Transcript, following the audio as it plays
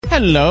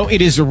Hello,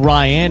 it is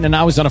Ryan, and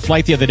I was on a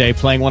flight the other day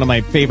playing one of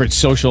my favorite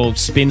social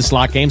spin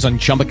slot games on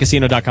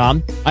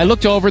ChumbaCasino.com. I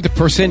looked over at the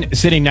person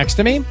sitting next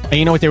to me, and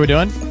you know what they were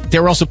doing? They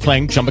were also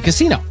playing Chumba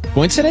Casino.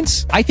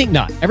 Coincidence? I think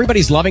not.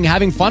 Everybody's loving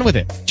having fun with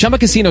it. Chumba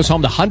Casino is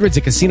home to hundreds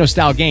of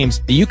casino-style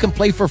games that you can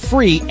play for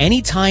free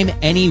anytime,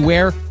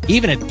 anywhere,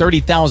 even at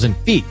 30,000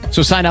 feet.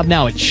 So sign up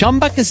now at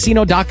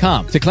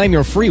ChumbaCasino.com to claim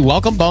your free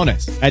welcome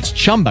bonus. That's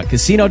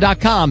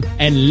ChumbaCasino.com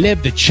and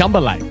live the Chumba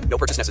life. No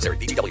purchase necessary.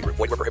 VGW. Void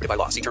where prohibited by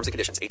law. See terms and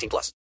conditions.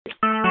 18+.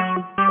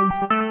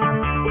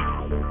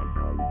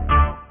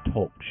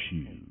 Talk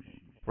shoes.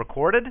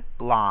 Recorded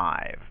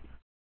live.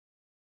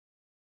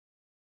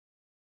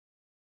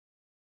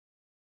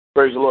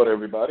 Praise the Lord,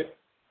 everybody.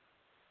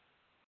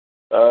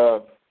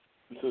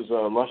 This is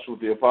Lunch with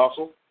the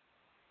Apostle.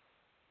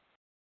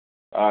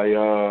 I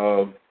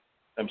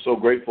am so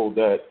grateful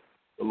that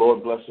the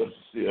Lord blessed us to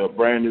see a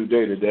brand new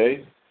day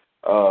today.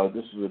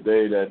 This is a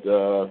day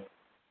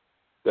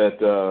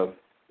that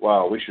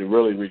wow, we should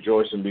really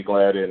rejoice and be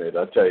glad in it,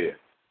 I tell you.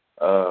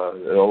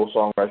 The old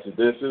song writes,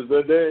 this is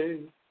the day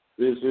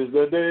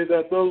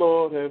that the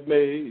Lord hath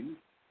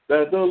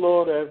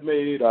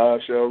made, I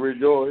shall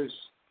rejoice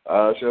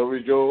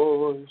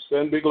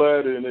and be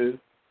glad in it.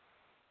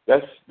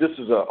 This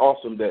is an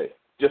awesome day,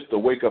 just to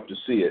wake up to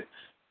see it.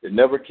 It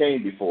never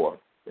came before,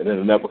 and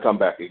it'll never come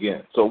back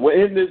again. So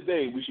in this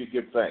day, we should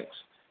give thanks.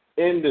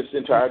 In this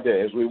entire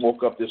day, as we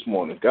woke up this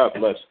morning, God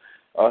bless.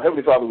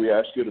 Heavenly Father, we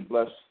ask you to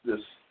bless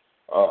this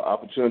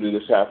opportunity,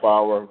 this half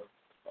hour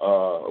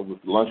with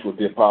Lunch with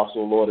the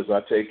Apostle, Lord, as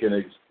I take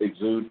and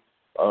exude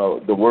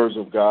the words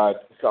of God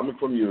coming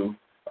from you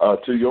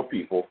to your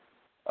people,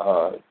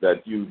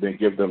 that you may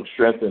give them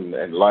strength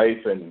and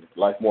life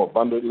more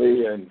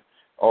abundantly, and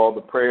all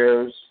the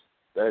prayers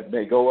that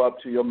may go up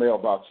to your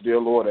mailbox. Dear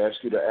Lord, I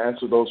ask you to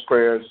answer those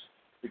prayers,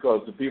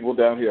 because the people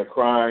down here are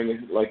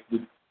crying like the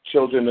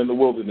children in the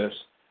wilderness,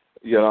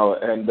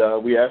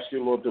 and we ask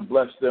you, Lord, to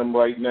bless them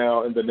right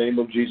now in the name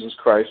of Jesus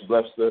Christ.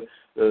 Bless the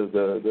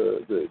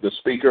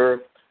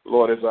speaker,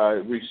 Lord, as I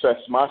recess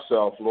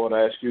myself. Lord,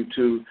 I ask you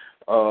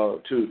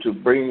to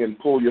bring and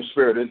pull your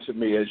spirit into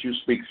me as you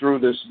speak through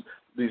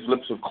these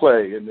lips of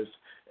clay and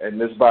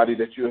this body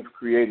that you have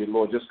created.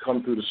 Lord, just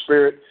come through the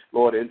spirit,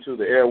 Lord, into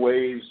the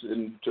airwaves,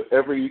 into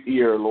every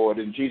ear, Lord,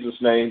 in Jesus'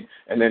 name,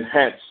 and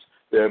enhance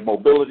their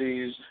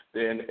mobilities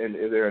and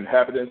their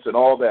inhabitants and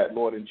all that.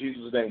 Lord, in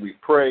Jesus' name we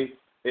pray.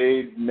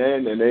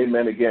 Amen and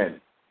amen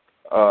again.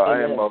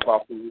 I am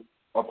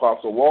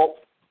Apostle Walt,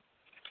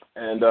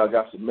 and I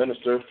got some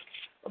minister,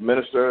 and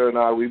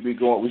we're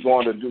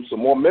going to do some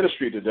more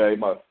ministry today.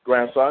 My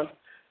grandson,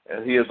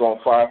 and he is on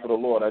fire for the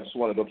Lord. I just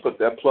wanted to put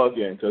that plug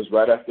in, because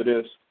right after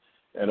this,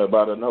 in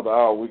about another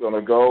hour, we're going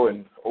to go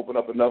and open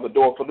up another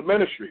door for the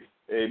ministry.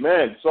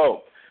 Amen.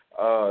 So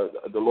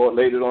the Lord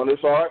laid it on his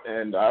heart,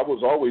 and I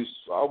always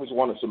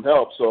wanted some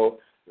help. So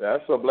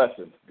that's a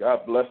blessing.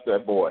 God bless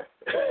that boy.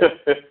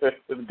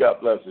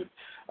 God bless him.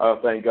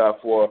 Thank God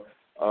for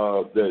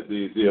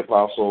the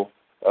Apostle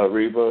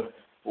Reva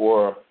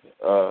for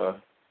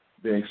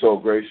being so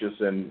gracious,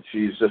 and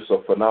she's just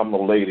a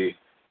phenomenal lady,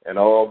 and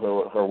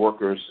all her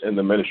workers in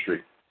the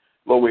ministry.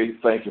 Lord, we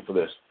thank you for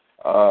this.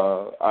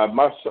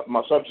 My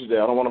subject today,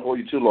 I don't want to hold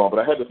you too long, but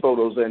I had to throw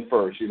those in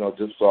first,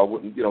 just so I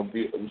wouldn't,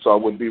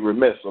 be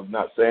remiss of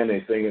not saying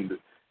anything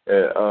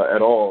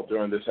at all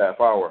during this half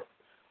hour.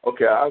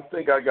 Okay, I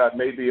think I got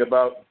maybe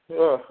about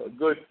a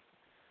good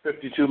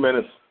 52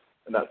 minutes,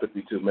 not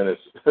 52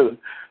 minutes.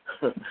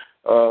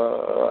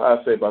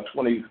 I'd say about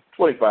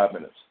 25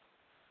 minutes.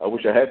 I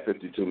wish I had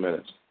 52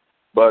 minutes.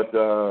 But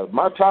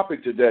my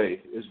topic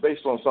today is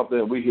based on something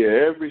that we hear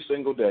every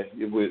single day.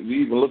 We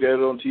even look at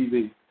it on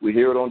TV. We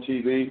hear it on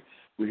TV.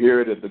 We hear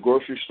it at the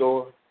grocery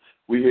store.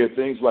 We hear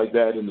things like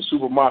that in the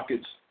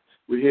supermarkets.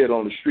 We hear it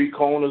on the street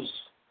corners,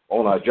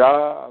 on our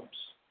jobs.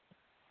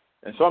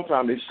 And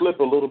sometimes they slip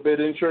a little bit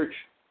in church.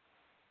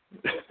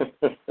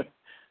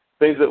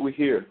 Things that we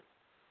hear.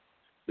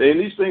 And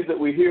these things that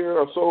we hear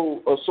are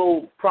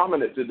so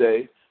prominent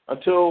today,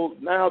 until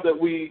now that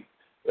we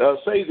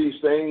say these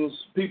things,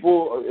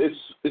 people,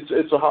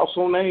 it's a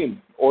household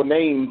name or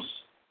names,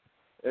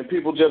 and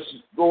people just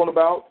going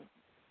about,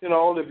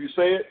 if you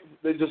say it,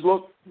 they just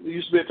look. There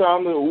used to be a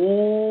time that,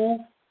 ooh,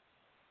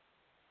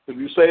 if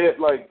you say it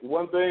like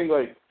one thing,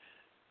 like,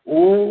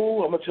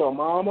 ooh, I'm going to tell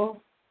mama,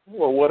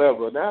 or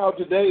whatever. Now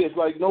today it's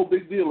like no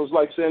big deal. It's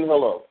like saying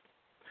hello.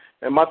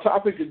 And my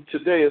topic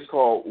today is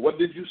called, what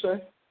did you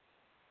say?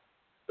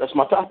 That's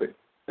my topic.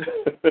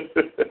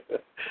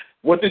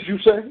 What did you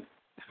say?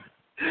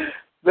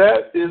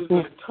 That is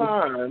the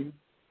time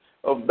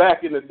of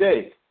back in the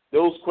day.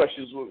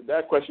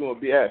 That question would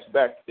be asked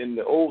back in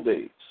the old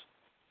days,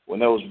 when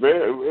that was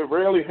very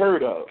rarely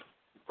heard of.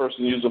 The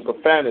person using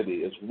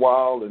profanity as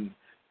wild and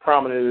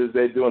prominent as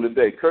they do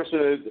today.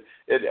 Cursing,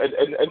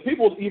 and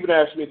people even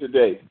ask me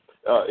today,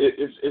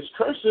 is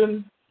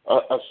cursing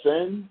a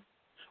sin,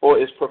 or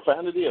is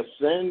profanity a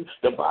sin?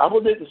 The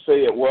Bible didn't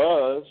say it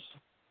was.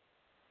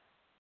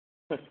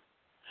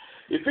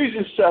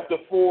 Ephesians chapter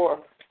 4,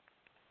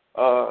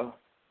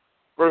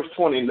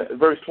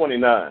 verse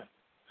 29.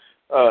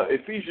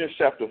 Ephesians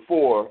chapter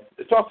 4,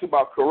 it talks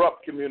about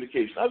corrupt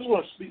communication. I just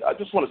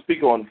want to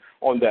speak on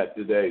that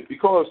today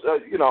because I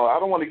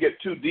don't want to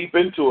get too deep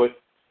into it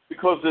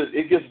because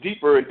it gets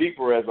deeper and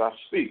deeper as I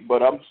speak.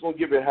 But I'm just going to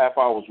give you a half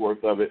hour's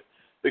worth of it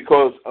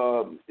because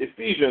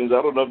Ephesians,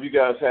 I don't know if you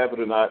guys have it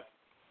or not.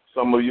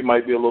 Some of you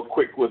might be a little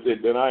quick with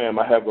it than I am.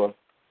 I have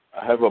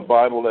a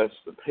Bible that's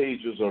the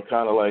pages are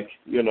kind of like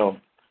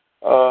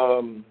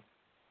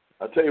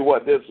I'll tell you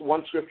what. There's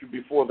one scripture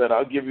before that.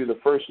 I'll give you the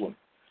first one.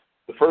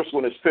 The first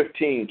one is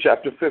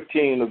chapter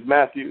 15 of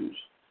Matthew,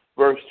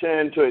 verse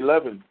 10 to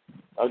 11.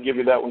 I'll give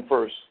you that one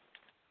first.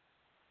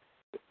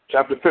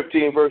 Chapter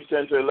 15, verse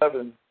 10 to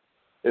 11.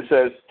 It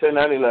says, 10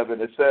 and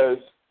 11, it says,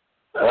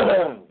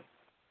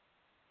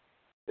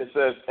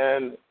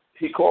 and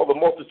he called the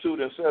multitude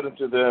and said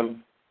unto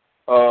them,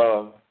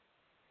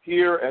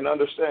 hear and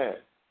understand.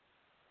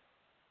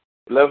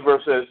 11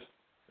 verse says,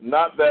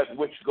 not that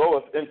which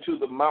goeth into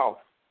the mouth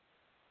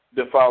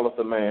defileth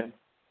a man,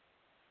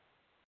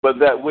 but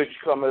that which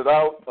cometh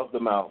out of the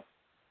mouth,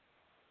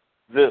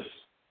 this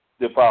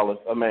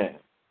defileth a man.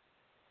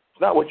 It's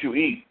not what you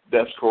eat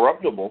that's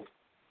corruptible.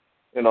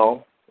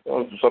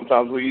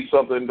 Sometimes we eat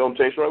something that don't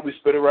taste right, we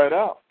spit it right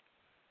out.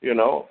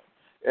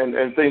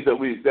 And things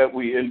that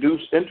we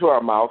induce into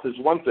our mouth is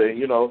one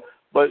thing,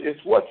 but it's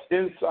what's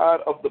inside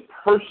of the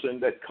person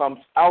that comes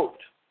out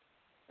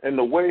in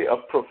the way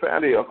of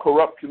profanity or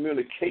corrupt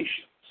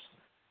communications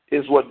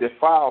is what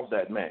defiles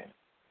that man.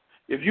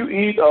 If you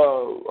eat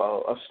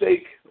a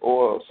steak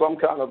or some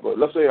kind of,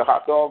 let's say a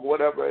hot dog,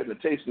 whatever, and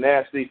it tastes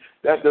nasty,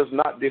 that does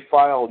not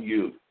defile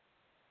you.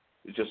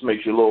 It just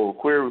makes you a little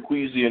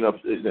queasy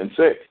and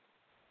sick.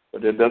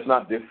 But it does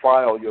not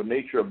defile your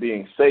nature of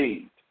being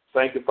saved,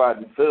 sanctified,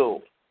 and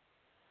filled,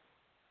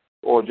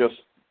 or just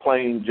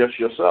plain just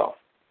yourself.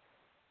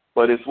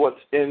 But it's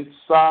what's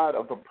inside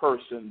of a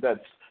person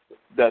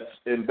that's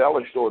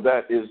embellished or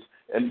that is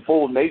in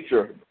full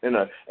nature, and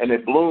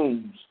it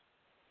blooms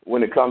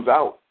when it comes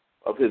out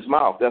of his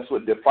mouth. That's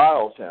what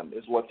defiles him,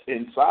 is what's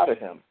inside of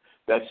him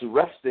that's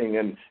resting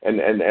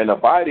and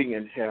abiding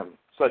in him,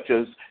 such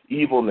as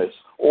evilness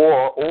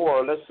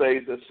or let's say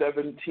the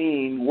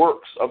 17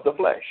 works of the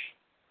flesh.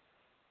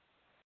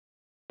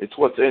 It's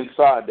what's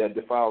inside that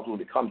defiles when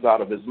it comes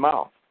out of his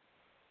mouth.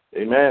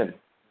 Amen.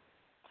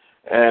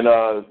 And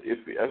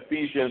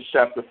Ephesians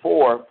chapter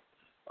 4,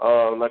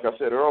 like I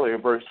said earlier,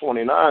 verse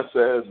 29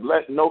 says,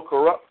 let no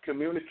corrupt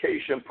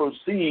communication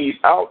proceed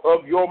out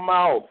of your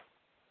mouth,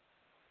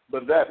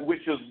 but that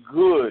which is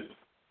good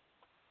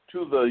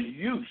to the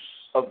use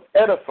of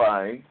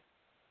edifying,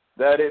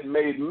 that it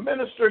may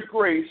minister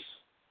grace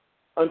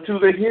unto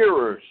the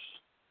hearers.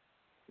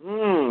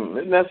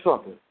 Isn't that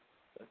something?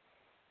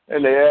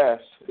 And they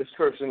ask, is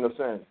cursing a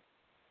sin?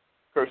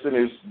 Cursing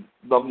is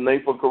the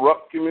name for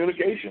corrupt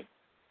communication,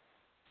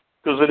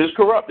 because it is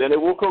corrupt and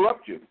it will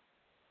corrupt you.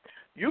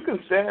 You can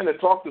stand and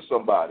talk to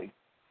somebody,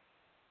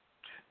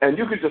 and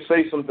you could just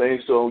say some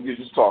things, so you're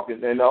just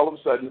talking, and all of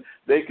a sudden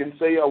they can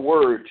say a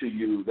word to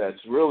you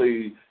that's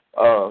really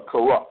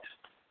corrupt.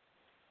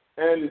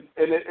 And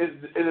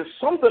it is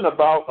something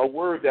about a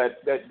word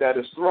that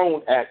is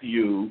thrown at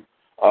you,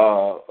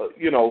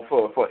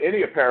 for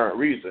any apparent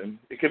reason.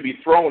 It can be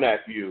thrown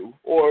at you,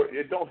 or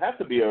it don't have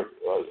to be a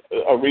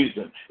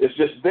reason. It's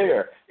just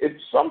there.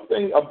 It's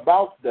something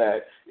about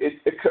that.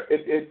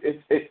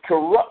 It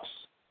corrupts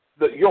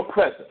your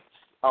presence.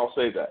 I'll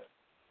say that.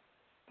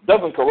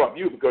 Doesn't corrupt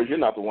you because you're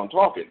not the one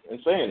talking and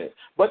saying it,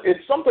 but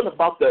it's something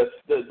about the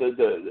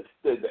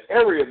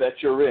area that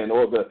you're in,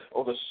 or the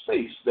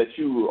space that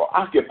you are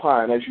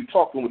occupying as you're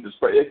talking with this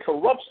person. It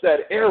corrupts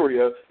that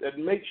area that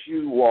makes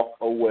you walk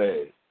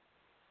away.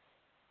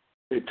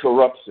 It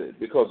corrupts it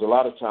because a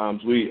lot of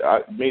times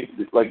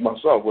like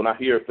myself, when I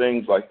hear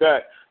things like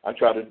that, I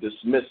try to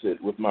dismiss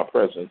it with my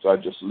presence. I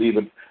just leave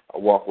it, I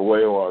walk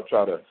away, or I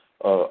try to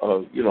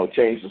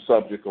change the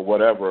subject or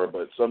whatever.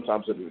 But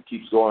sometimes if it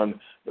keeps going,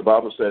 the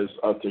Bible says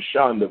to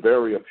shun the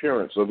very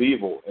appearance of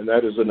evil, and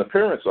that is an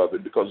appearance of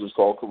it because it's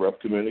called corrupt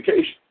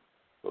communication.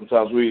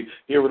 Sometimes we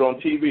hear it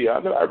on TV. I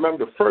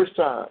remember the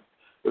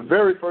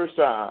very first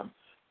time,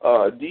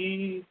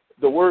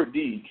 the word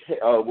D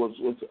was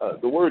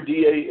the word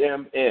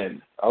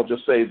D-A-M-N. I'll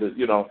just say that,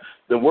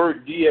 the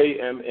word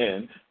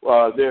D-A-M-N,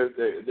 there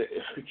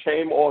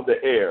came on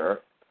the air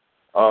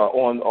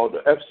on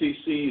the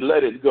FCC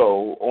Let It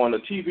Go on a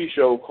TV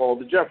show called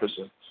The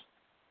Jeffersons.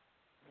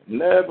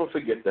 Never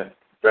forget that.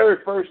 Very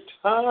first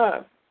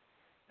time.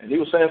 And he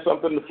was saying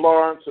something to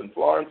Florence, and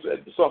Florence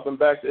said something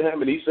back to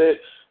him, and he said,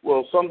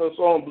 well, something's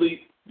on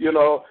bleep,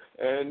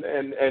 and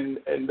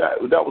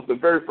that was the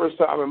very first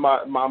time, and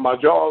my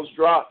jaws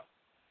dropped.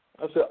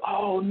 I said,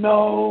 oh,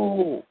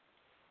 no.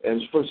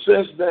 And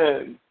since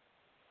then,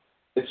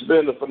 it's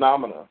been a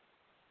phenomenon.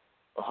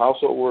 A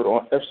household word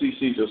on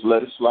FCC, just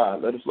let it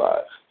slide.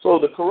 So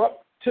the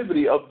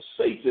corruptivity of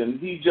Satan,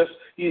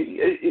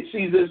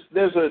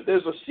 there's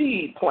a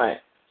seed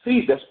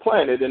that's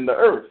planted in the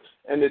earth,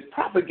 and it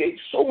propagates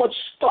so much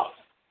stuff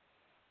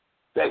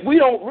that we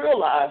don't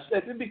realize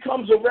that it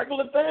becomes a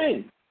regular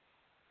thing.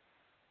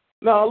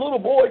 Now, a little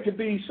boy could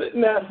be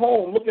sitting at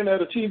home looking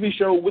at a TV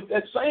show with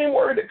that same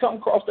word that comes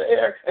across the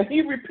air, and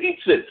he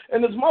repeats it.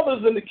 And his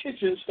mother's in the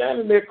kitchen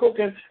standing there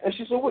cooking, and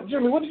she said, "What,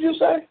 Jimmy, what did you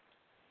say?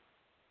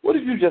 What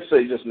did you just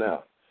say just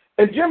now?"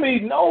 And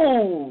Jimmy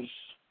knows,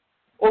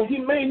 or he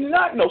may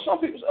not know. Some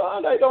people say, "Oh,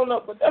 they don't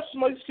know," but that's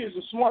why these kids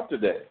are smart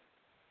today.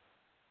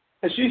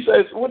 And she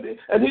says, "What?"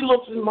 And he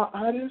looks in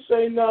I didn't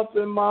say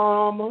nothing,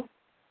 Mama.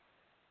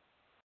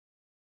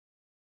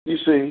 You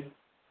see,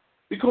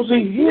 because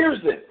he hears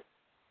it.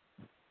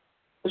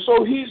 And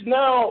so he's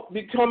now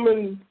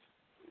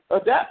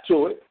adapt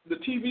to it. The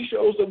TV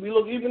shows that we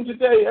look, even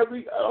today, I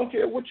don't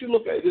care what you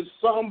look at,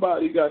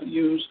 somebody got to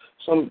use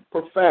some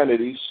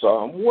profanity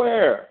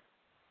somewhere.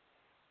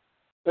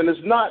 And it's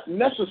not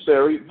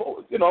necessary,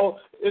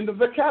 in the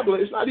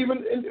vocabulary. It's not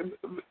even,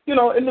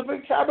 in the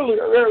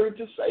vocabulary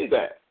to say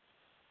that.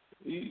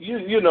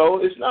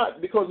 It's not,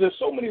 because there's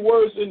so many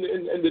words in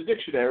the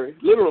dictionary,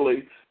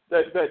 literally,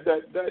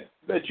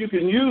 that you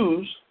can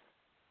use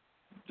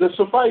to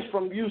suffice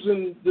from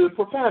using the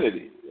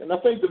profanity. And I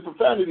think the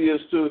profanity is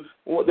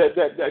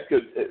that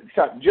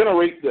could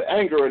generate the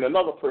anger in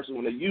another person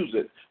when they use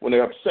it, when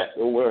they're upset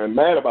or they're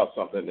mad about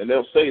something, and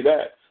they'll say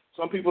that.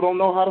 Some people don't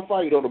know how to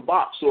fight or to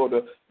box or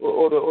to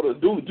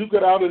duke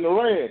it out in the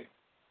ring.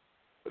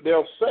 But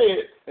they'll say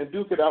it and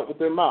duke it out with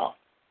their mouth.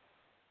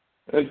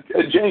 And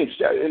James,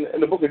 in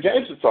the book of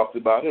James, it talks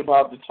about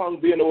the tongue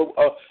being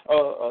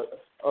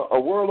a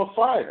world of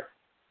fire.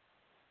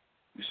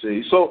 You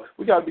see, so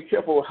we got to be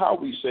careful of how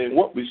we say and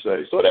what we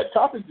say. So that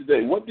topic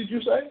today, what did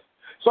you say?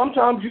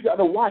 Sometimes you got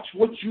to watch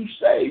what you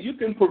say. You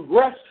can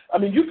progress.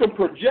 You can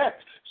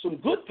project some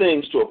good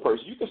things to a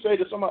person. You can say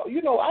to somebody,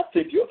 I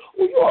think you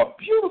are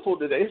beautiful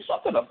today. There's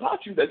something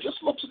about you that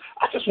just looks,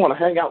 I just want to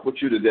hang out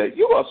with you today.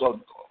 You're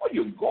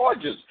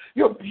gorgeous.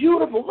 You're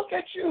beautiful. Look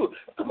at you.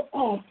 Come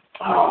on.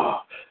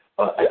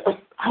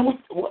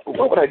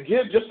 What would I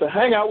give just to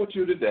hang out with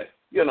you today?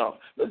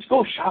 Let's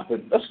go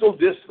shopping. Let's go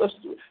this. Let's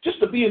do it. Just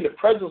to be in the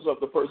presence of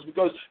the person,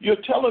 because you're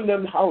telling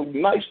them how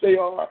nice they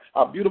are,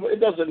 how beautiful. It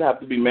doesn't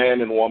have to be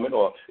man and woman,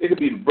 or it could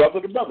be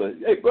brother to brother.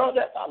 Hey,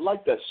 brother, I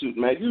like that suit,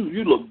 man.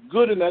 You look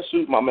good in that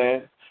suit, my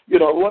man.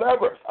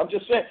 Whatever. I'm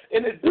just saying,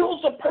 and it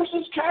builds a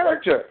person's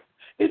character.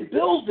 It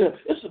builds them.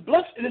 It's a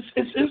blessing.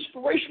 It's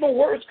inspirational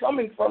words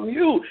coming from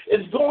you.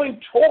 It's going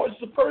towards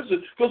the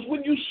person, because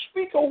when you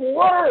speak a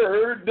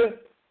word,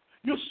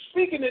 you're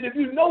speaking it. If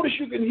you notice,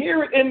 you can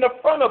hear it in the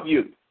front of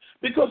you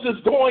because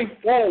it's going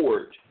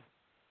forward.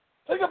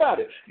 Think about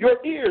it.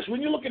 Your ears,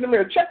 when you look in the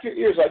mirror, check your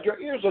ears out. Your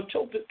ears are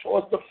tilted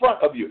towards the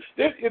front of you.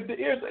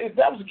 If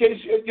that was the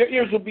case, your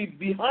ears would be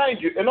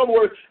behind you. In other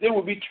words, they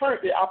would be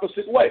turned the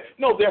opposite way.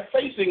 No, they're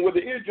facing where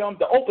the eardrum,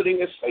 the opening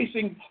is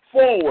facing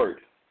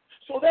forward.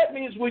 So that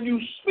means when you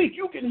speak,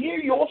 you can hear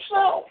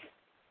yourself.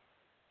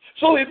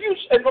 So if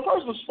a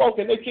person's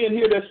spoken, they can't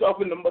hear themselves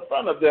in the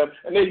front of them,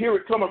 and they hear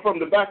it coming from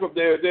the back of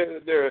their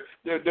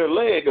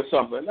leg or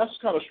something. That's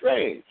kind of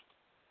strange.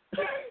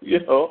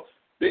 The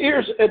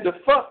ears at the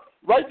front,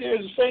 right there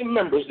is the same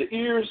members: the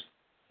ears,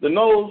 the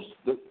nose,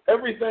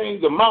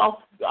 everything, the mouth,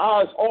 the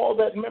eyes, all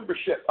that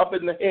membership up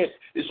in the head.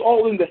 It's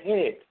all in the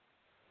head.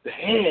 The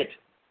head,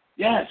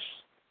 yes,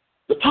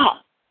 the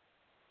top,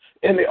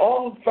 and they're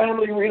all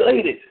family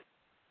related.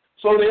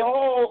 So they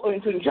all in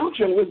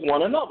conjunction with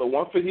one another,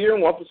 one for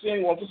hearing, one for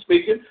seeing, one for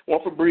speaking, one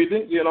for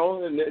breathing,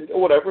 and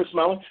whatever,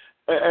 smelling.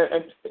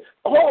 And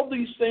all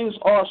these things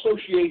are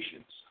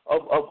associations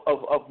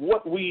of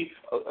what we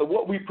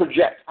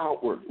project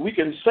outward. We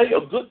can say a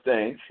good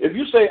thing. If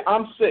you say,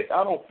 "I'm sick,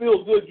 I don't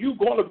feel good,"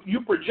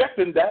 you're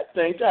projecting that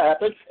thing to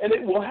happen, and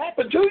it will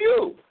happen to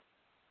you.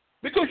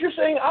 Because you're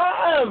saying,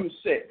 "I'm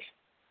sick.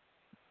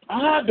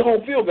 I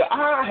don't feel good.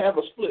 I have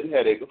a splitting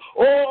headache.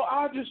 Oh,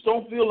 I just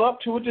don't feel up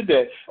to it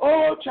today.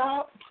 Oh,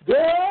 child,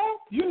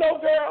 girl,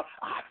 girl,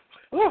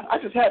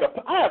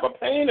 I have a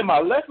pain in my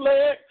left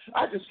leg.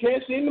 I just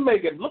can't seem to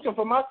make it. Looking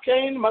for my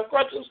cane, my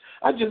crutches.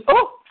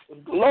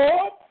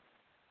 Lord,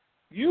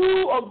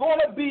 you are going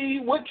to be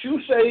what you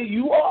say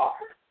you are.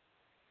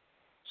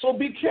 So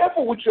be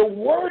careful with your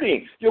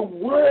wording. Your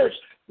words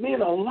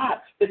mean a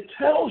lot. It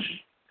tells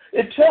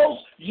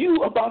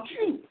you about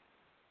you.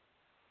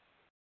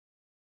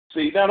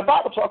 See, now the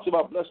Bible talks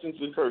about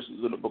blessings and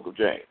curses in the book of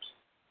James.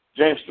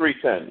 James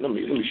 3:10. Let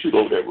me shoot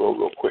over there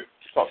real quick.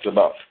 It talks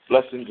about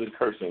blessings and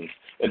cursings.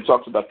 And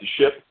talks about the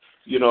ship,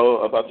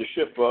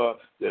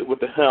 with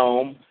the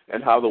helm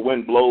and how the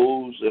wind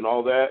blows and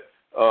all that.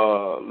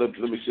 Let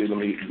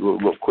me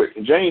real quick.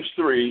 In James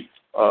 3,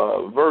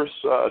 verse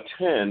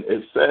 10,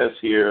 it says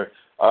here,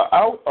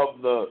 out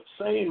of the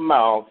same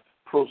mouth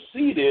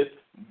proceeded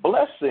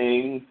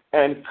blessing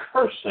and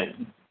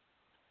cursing.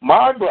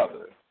 My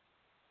brother,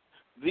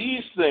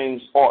 these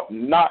things ought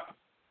not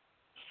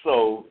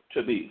so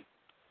to be.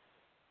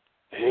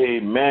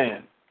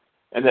 Amen.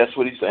 And that's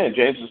what he's saying.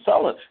 James is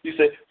telling. He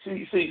said,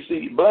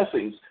 see,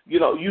 blessings.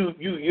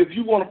 If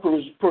you want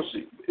to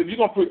proceed, if you're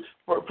going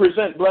to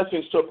present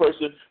blessings to a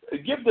person,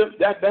 give them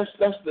that's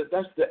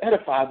to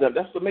edify them.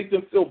 That's to make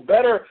them feel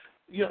better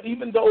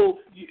even though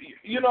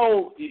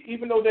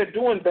even though they're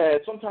doing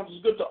bad, sometimes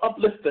it's good to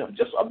uplift them.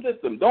 Just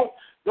uplift them. Don't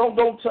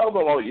tell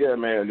them, oh yeah,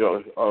 man,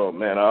 oh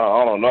man,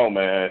 I don't know,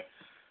 man.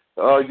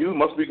 You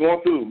must be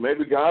going through.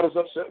 Maybe God is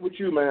upset with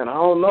you, man. I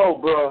don't know,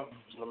 bro.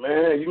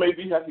 Man, you may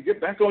have to get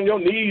back on your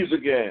knees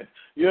again.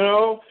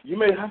 You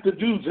may have to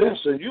do this,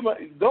 and you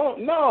might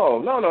don't.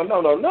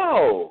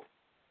 No.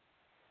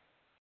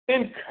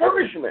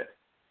 Encouragement.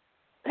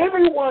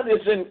 Everyone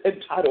is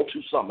entitled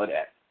to some of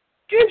that.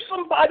 Give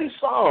somebody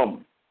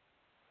some.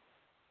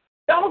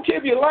 I don't care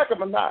if you like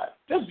them or not.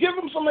 Just give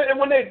them some. And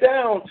when they're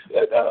down,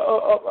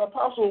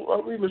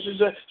 Apostle Reba,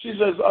 she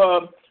says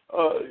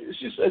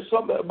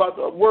something about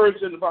the words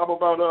in the Bible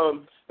about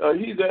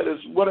he that is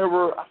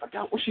whatever. I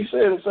forgot what she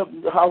said. It's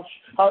how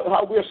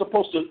we're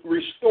supposed to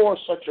restore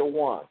such a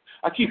one.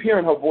 I keep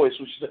hearing her voice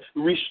when she said,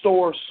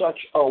 "Restore such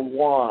a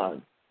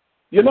one."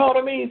 You know what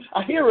I mean?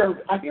 I hear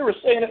her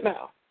saying it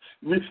now.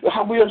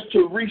 How we are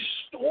to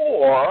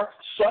restore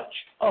such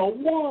a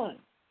one.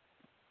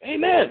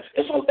 Amen.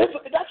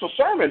 That's a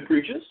sermon,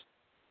 preachers.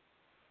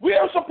 We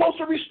are supposed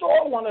to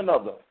restore one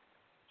another.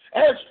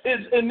 As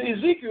in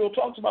Ezekiel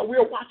talks about, we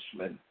are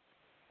watchmen.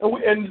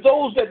 And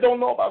those that don't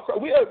know about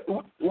Christ, we have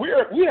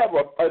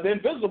an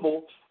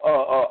invisible,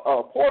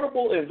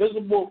 portable,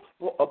 invisible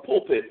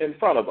pulpit in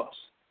front of us.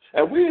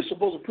 And we're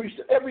supposed to preach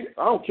to I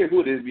don't care who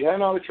it is, if you're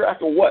out of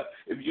track or what.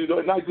 If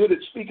you're not good at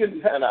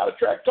speaking, you're out of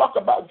track. Talk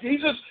about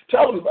Jesus.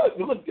 Tell them about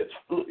look, the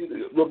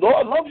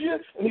Lord loves you,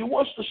 and he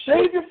wants to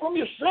save you from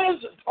your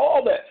sins and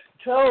all that.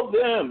 Tell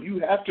them you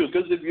have to,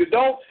 because if you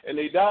don't and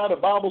they die, the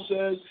Bible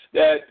says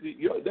that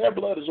their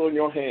blood is on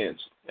your hands,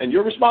 and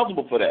you're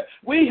responsible for that.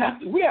 We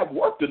have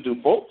work to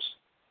do, folks.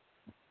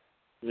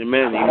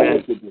 Amen.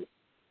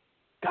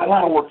 Got a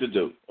lot of work to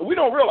do. And we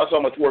don't realize how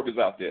much work is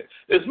out there.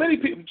 There's many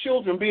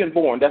children being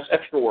born. That's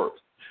extra work.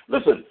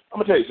 Listen,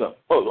 I'm going to tell you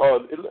something.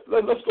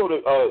 Let's go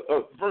to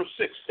verse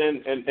 6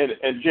 in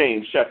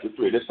James chapter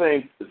 3. The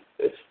same,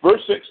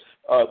 verse 6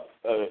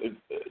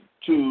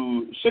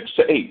 to 6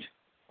 to 8.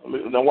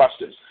 Now watch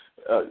this.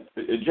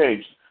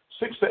 James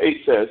 6 to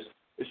 8 it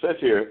says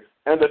here,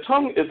 and the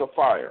tongue is a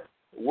fire,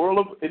 world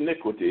of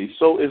iniquity,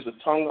 so is the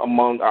tongue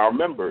among our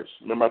members.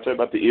 Remember I told you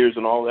about the ears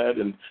and all that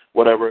and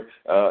whatever,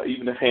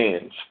 even the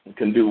hands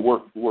can do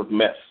work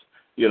mess.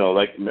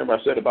 Like remember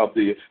I said about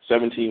the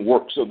 17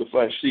 works of the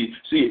flesh. See,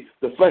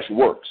 the flesh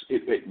works.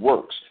 It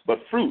works.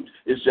 But fruit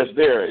is just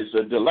there. It's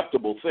a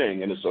delectable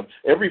thing. And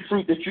every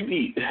fruit that you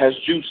eat has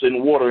juice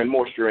and water and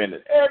moisture in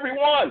it. Every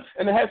one.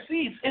 And it has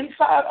seeds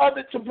inside of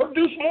it to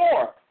produce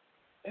more.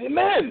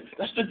 Amen.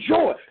 That's the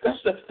joy.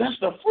 That's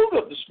the fruit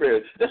of the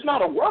Spirit. That's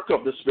not a work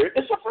of the Spirit.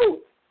 It's a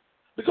fruit.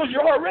 Because you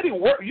already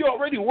worked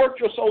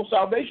your soul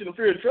salvation in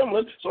fear and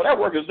trembling, so that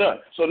work is done.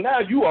 So now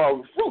you are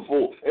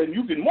fruitful and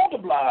you can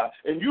multiply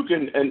and you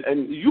can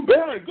and you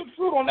bear good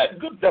fruit on that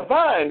good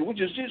vine, which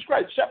is Jesus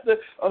Christ. Chapter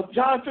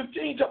John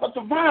 15, talk about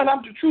the vine.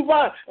 I'm the true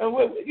vine. And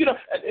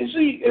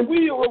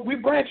we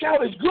branch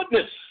out as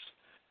goodness.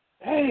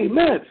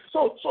 Amen.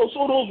 So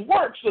those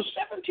works, the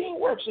 17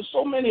 works, there's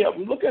so many of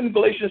them. Look in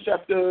Galatians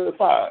chapter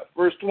 5,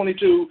 verse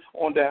 22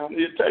 on down.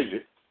 It tells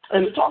you.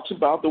 And it talks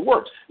about the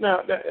works. Now,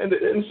 and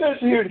it says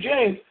here in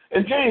James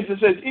it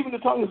says, even the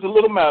tongue is a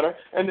little matter.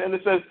 And then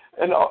it says,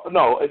 and the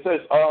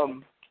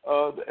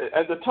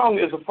tongue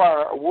is a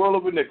fire, a world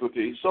of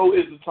iniquity, so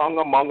is the tongue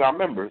among our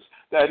members,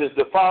 that is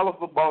defileth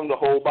among the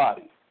whole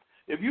body.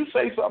 If you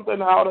say something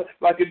out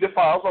like it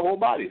defiles the whole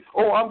body,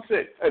 oh, I'm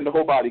sick, and the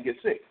whole body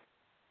gets sick.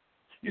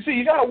 You see,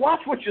 you got to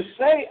watch what you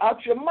say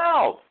out your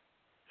mouth.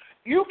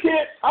 You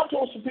can't. I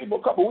told some people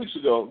a couple of weeks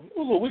ago. It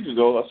was a week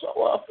ago. I said,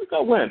 "Well, I think I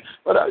went."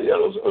 But there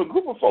was a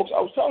group of folks.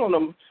 I was telling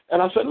them,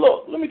 and I said,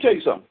 "Look, let me tell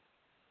you something.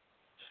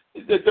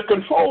 The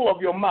control of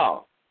your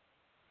mouth."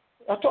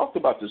 I talked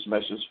about this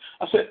message.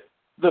 I said,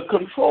 "The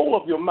control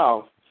of your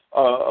mouth,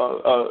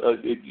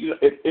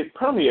 it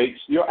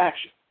permeates your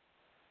action.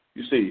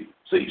 You see,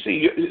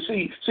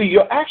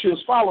 your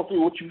actions follow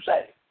through what you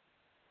say."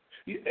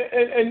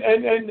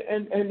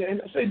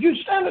 And I said, you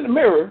stand in the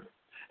mirror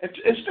and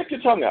stick your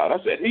tongue out. I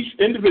said, each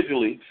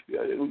individually,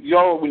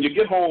 y'all, when you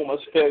get home, I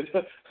said,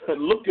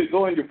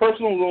 go in your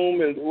personal room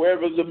and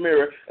wherever's a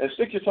mirror and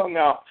stick your tongue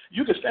out.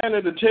 You can stand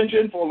at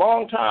attention for a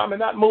long time and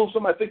not move.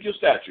 Somebody think you're a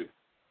statue.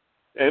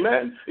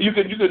 Amen. You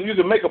can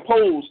make a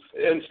pose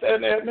and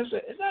stand there and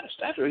say, is that a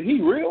statue? Is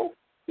he real?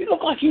 He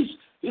looks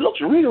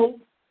real.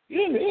 He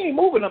ain't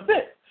moving a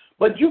bit.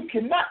 But you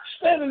cannot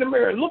stand in the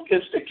mirror and look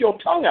and stick your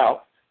tongue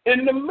out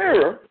in the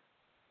mirror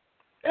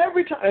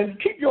every time, and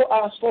keep your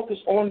eyes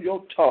focused on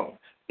your tongue.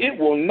 It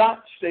will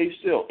not stay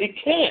still. It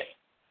can't.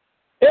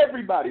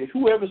 Everybody,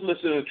 whoever's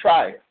listening,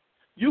 try it.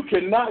 You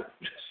cannot,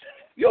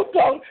 your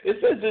tongue,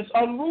 it says it's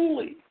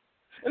unruly.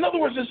 In other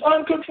words, it's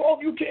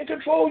uncontrolled. You can't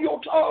control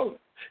your tongue.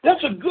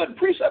 That's a good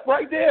precept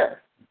right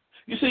there.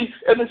 You see,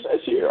 and it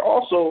says here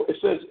also, it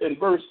says in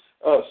verse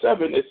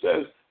 7, it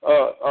says,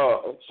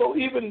 so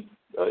even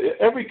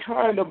every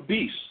kind of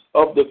beast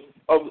and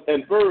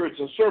birds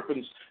and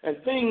serpents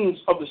and things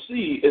of the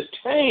sea is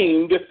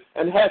tamed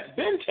and has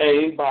been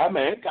tamed by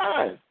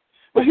mankind.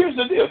 But here's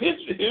the deal. Here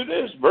it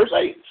is, verse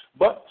 8.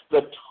 But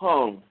the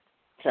tongue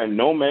can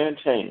no man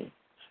tame.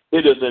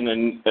 It is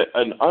an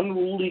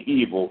unruly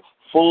evil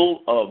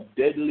full of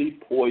deadly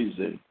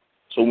poison.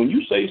 So when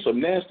you say some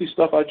nasty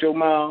stuff out your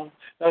mouth,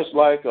 that's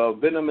like a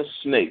venomous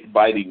snake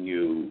biting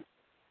you.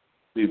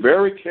 Be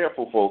very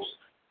careful, folks.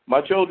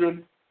 My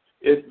children,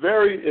 it's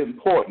very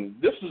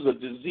important. This is a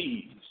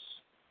disease.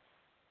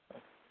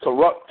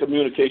 Corrupt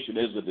communication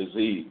is a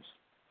disease,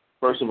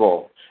 first of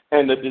all.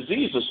 And the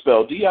disease is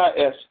spelled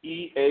D-I-S-E-A-S-E.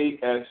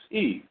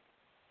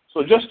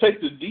 So just take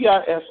the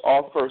D-I-S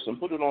off first and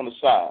put it on the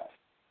side.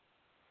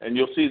 And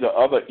you'll see the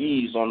other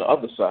E's on the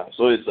other side.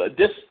 So it's a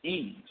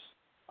dis-ease.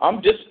 I'm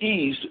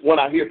diseased when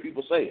I hear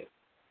people say it.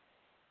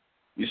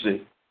 You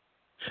see.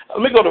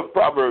 Let me go to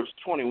Proverbs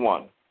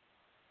 21.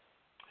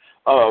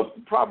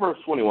 Proverbs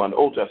 21,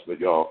 Old Testament,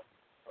 y'all,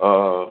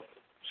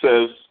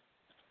 says,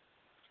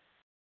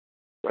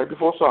 right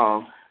before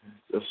Psalm,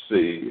 let's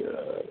see,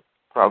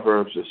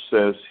 Proverbs, it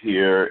says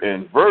here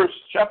in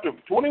chapter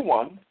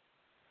 21,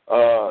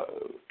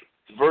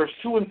 verse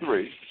 2 and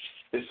 3,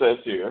 it says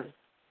here,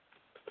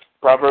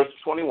 Proverbs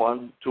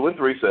 21, 2 and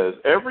 3 says,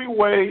 every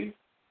way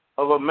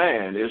of a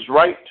man is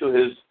right to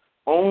his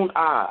own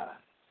eye,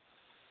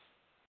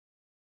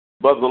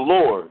 but the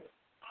Lord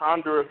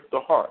pondereth the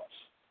hearts.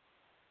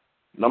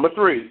 Number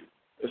 3,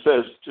 it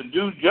says, to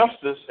do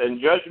justice and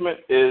judgment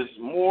is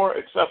more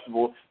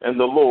acceptable in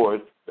the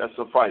Lord than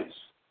suffice.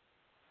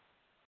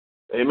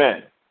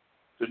 Amen.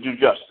 To do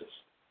justice.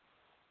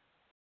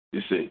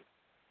 You see.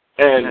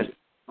 And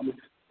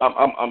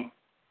I'm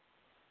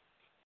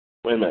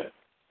wait a minute.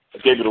 I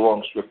gave you the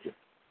wrong scripture.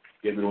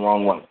 Gave you the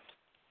wrong one.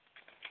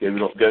 Gave you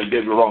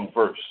the wrong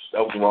verse. That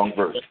was the wrong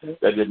verse.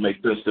 That didn't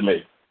make sense to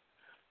me.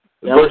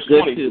 Verse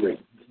 23.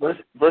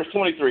 Verse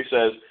 23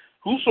 says,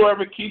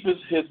 whosoever keepeth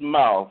his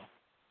mouth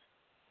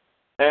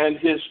and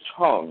his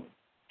tongue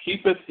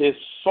keepeth his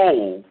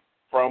soul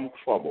from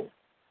trouble.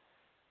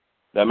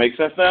 That makes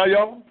sense now,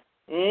 y'all?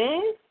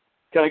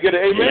 Can I get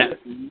an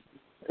amen?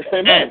 Yeah.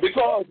 Amen.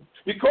 Because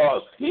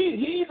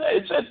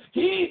it says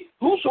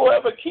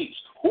whosoever keeps,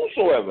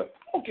 whosoever. I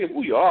don't care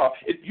who you are.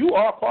 You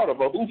are part of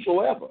a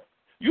whosoever.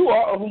 You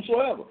are a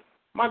whosoever.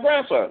 My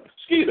grandson,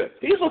 Skeeter,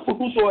 he's a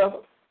whosoever.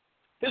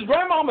 His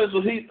grandmama is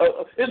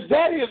his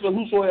daddy is a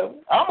whosoever.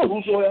 I'm a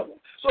whosoever.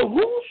 So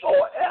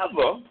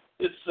whosoever,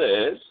 it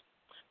says,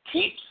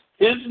 keeps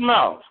his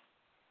mouth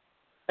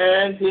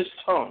and his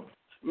tongue,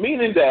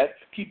 meaning that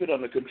keep it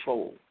under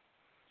control.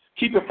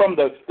 Keep it from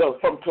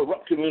from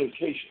corrupt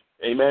communication.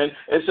 Amen.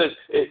 It says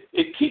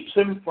it keeps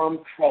him from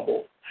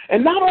trouble.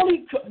 And not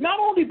only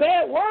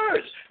bad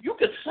words. You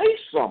could say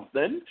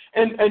something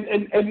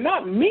and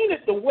not mean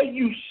it the way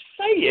you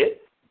say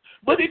it,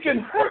 but it can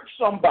hurt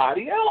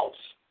somebody else.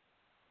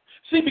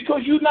 See,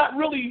 because you're not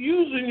really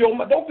using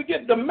don't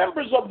forget the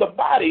members of the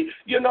body,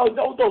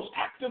 those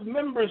active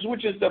members,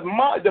 which is the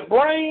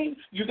brain,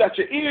 you got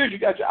your ears, you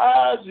got your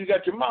eyes, you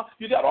got your mouth,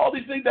 you got all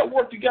these things that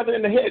work together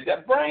in the head.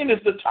 That brain is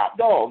the top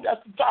dog.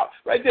 That's the top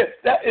right there.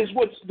 That is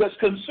what's the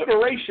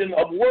consideration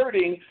of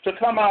wording to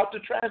come out to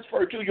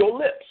transfer to your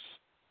lips.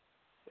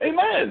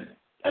 Amen.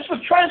 That's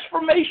a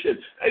transformation.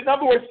 In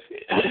other words,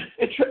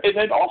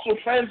 it also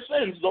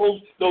transcends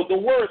the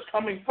words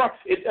coming from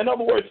it. In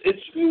other words, it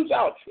spews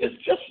out. It's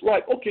just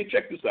like, okay,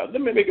 check this out. Let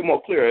me make it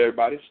more clear,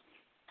 everybody.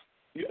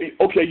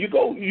 Okay, you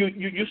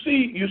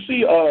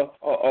see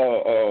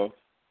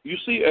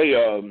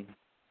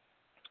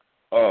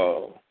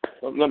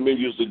let me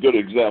use a good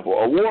example.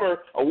 A water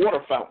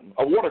fountain,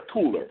 a water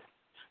cooler.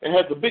 It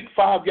has a big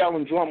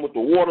 5-gallon drum with the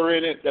water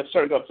in it that's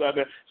turned upside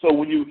down. So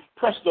when you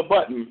press the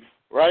button,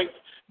 right?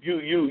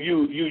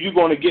 You're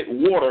going to get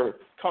water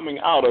coming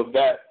out of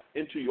that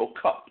into your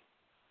cup.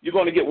 You're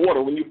going to get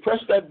water. When you press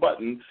that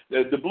button,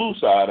 the blue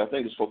side, I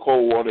think it's for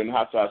cold water, and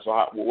hot side, so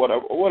hot,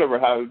 whatever,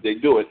 how they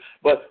do it.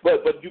 But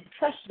you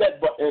press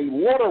that button, and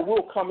water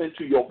will come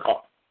into your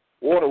cup.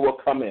 Water will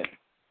come in.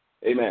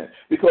 Amen.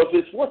 Because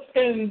it's what's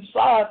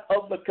inside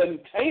of the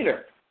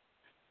container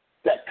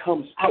that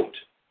comes out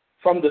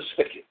from the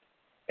spigot.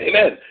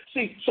 Amen.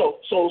 See, so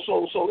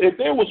if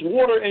there was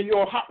water in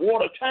your hot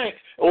water tank,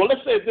 or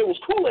let's say if there was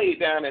Kool-Aid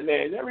down in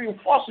there, and every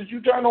faucet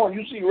you turn on,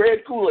 you see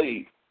red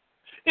Kool-Aid.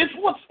 It's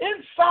what's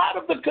inside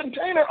of the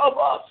container of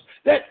us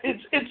that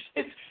it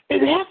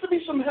has to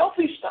be some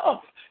healthy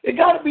stuff. It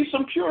got to be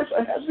some pure.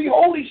 It has to be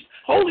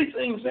holy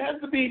things. It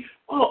has to be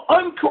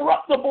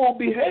uncorruptible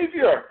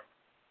behavior.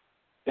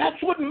 That's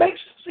what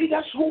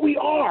that's who we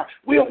are.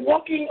 We are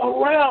walking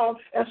around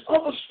as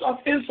other stuff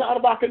inside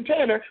of our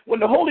container.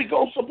 When the Holy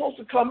Ghost is supposed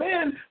to come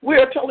in, we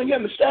are telling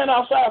him to stand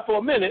outside for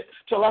a minute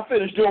till I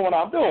finish doing what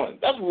I'm doing.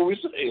 That's what we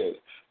say.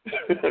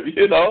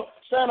 Stand out.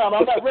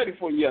 I'm not ready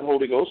for you yet,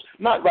 Holy Ghost.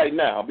 Not right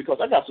now, because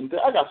I got some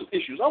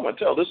issues. I want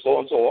to tell this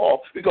so-and-so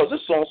off because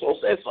this so-and-so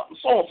said something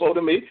so-and-so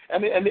to me,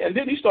 and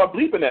then he started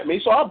bleeping at me,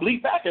 so I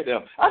bleep back at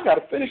him. I got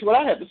to finish what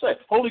I had to say.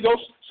 Holy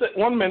Ghost, sit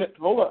 1 minute.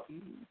 Hold up.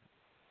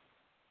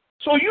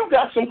 So you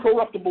got some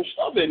corruptible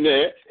stuff in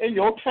there in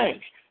your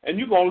tank, and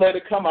you're going to let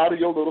it come out of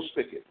your little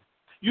spigot.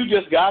 You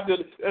just got to,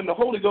 and the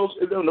Holy Ghost,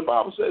 and the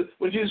Bible says,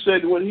 when he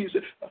said,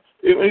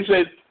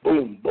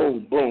 boom,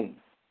 boom, boom.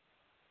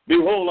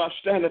 Behold, I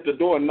stand at the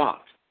door and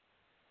knock.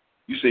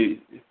 You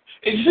see,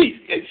 and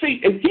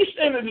if he's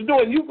standing at the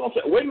door and you're going to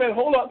say, wait a minute,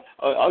 hold up,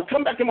 I'll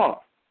come back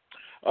tomorrow.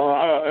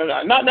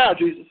 Not now,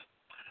 Jesus.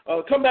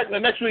 Come back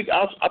next week,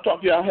 I'll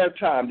talk to you, I'll have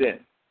time then.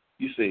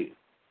 You see.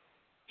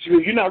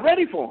 You're not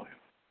ready for him.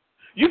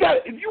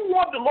 If you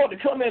want the Lord to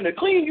come in and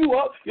clean you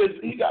up,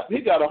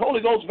 he got a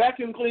Holy Ghost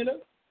vacuum cleaner.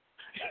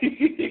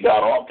 He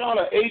got all kind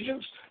of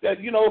agents that,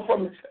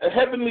 from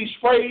heavenly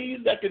sprays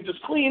that can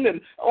just clean and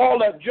all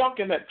that junk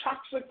and that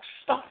toxic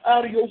stuff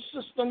out of your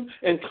system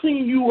and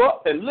clean you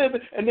up and live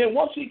it. And then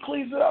once he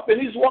cleans it up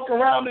and he's walking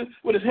around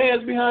with his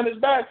hands behind his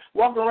back,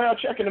 walking around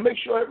checking to make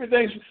sure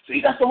everything's,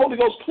 that's the Holy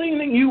Ghost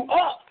cleaning you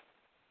up.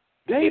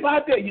 Day by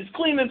day, he's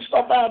cleaning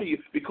stuff out of you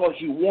because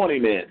you want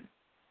him in.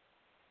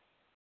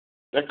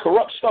 That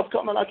corrupt stuff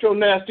coming out your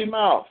nasty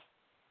mouth.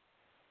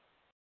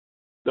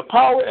 The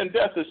power and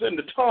death is in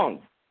the tongue.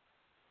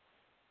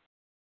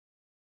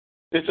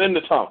 It's in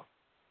the tongue.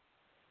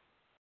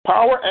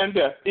 Power and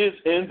death is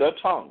in the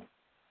tongue.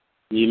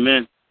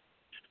 Amen.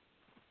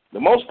 The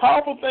most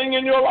powerful thing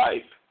in your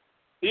life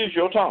is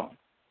your tongue.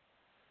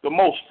 The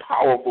most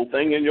powerful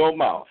thing in your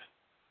mouth,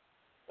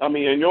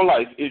 in your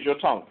life, is your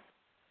tongue.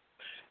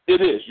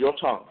 It is your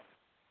tongue.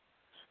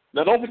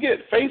 Now, don't forget,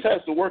 faith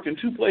has to work in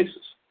two places.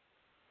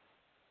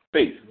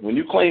 Faith, when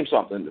you claim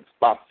something,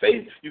 by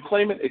faith, you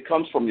claim it, it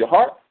comes from your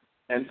heart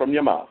and from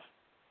your mouth.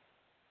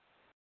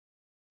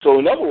 So,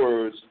 in other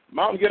words,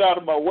 Mountain Get Out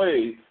of My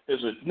Way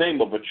is the name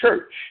of a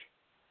church.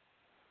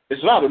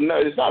 It's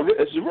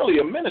really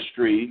a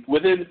ministry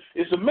within.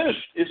 It's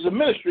a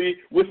ministry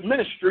with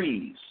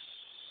ministries.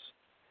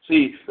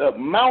 See, the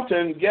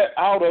mountain get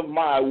out of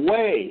my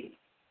way.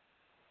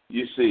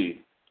 You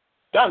see,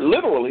 not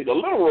literally. The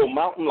literal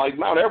mountain, like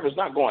Mount Everest, is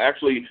not going to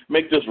actually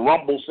make this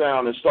rumble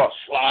sound and start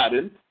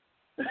sliding.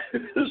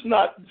 It's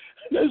not.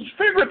 It's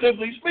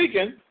figuratively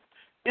speaking.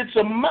 It's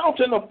a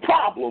mountain of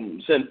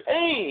problems and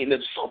pain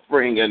and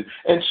suffering and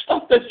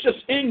stuff that's just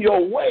in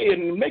your way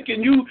and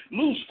making you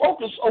lose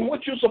focus on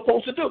what you're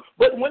supposed to do.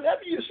 But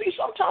whenever you see,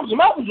 sometimes the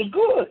mountains are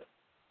good,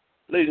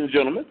 ladies and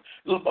gentlemen.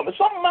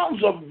 Some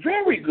mountains are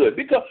very good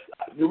because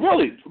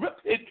really,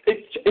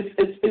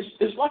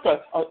 it's like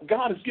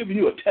God is giving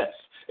you a test.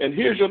 And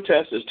here's your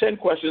test. There's 10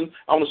 questions.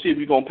 I want to see if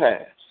you're going to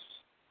pass.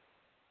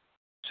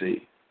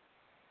 See,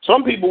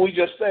 some people, we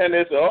just stand there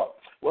and say, oh,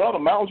 well, the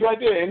mountain's right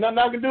there. Ain't nothing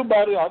I can do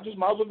about it. I just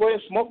might as well go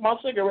ahead and smoke my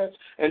cigarettes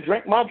and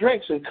drink my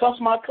drinks and cuss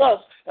my cuss.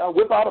 And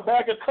whip out a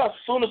bag of cuss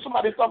as soon as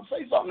somebody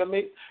say something to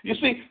me. You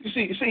see.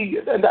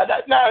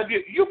 Now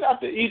you got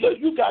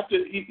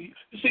to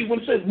see when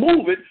it says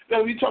move it.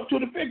 Then we talk to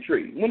the fig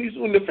tree. When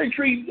the fig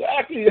tree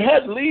actually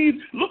had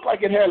leaves, looked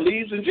like it had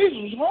leaves, and Jesus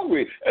was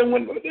hungry. And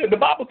when the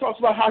Bible talks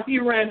about how he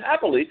ran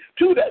happily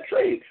to that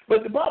tree,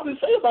 but the Bible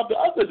didn't say about the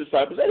other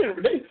disciples.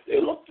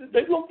 They looked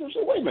and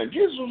said, wait a minute,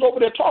 Jesus was over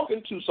there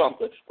talking to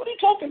something. What are you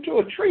talking to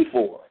a tree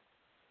for?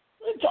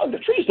 The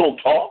trees don't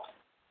talk,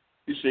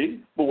 you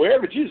see. But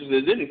wherever Jesus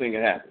is, anything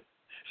can happen.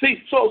 See,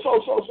 so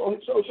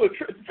the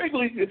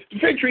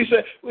fig tree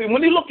said,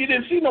 when he looked, he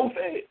didn't see no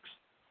figs.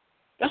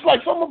 That's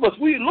like some of us.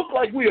 We look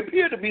like we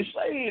appear to be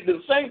saved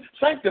and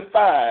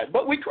sanctified,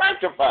 but we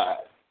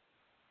cranctified.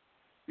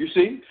 You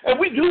see, and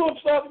we do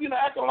stuff,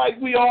 acting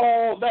like we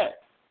all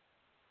that.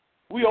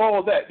 We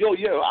all that. Yo,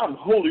 yeah, I'm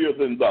holier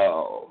than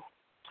thou.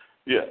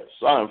 Yes,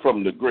 I am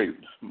from the great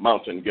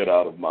mountain, get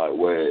out of my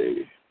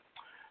way.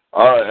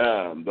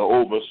 I am the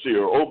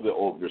overseer of the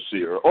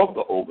overseer of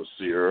the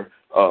overseer,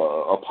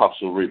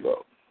 Apostle Reba.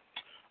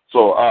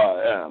 So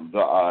I am the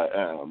I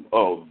am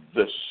of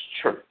this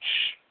church.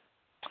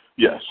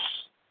 Yes.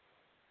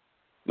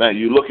 Now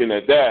you're looking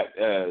at that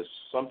as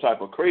some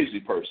type of crazy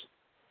person.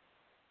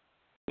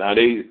 Now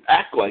they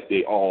act like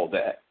they all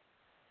that.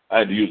 I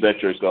had to use that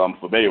church because I'm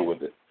familiar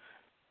with it.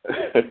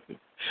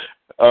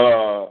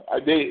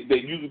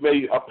 You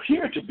may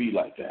appear to be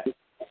like that.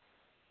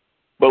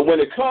 But when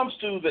it comes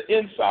to the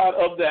inside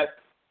of that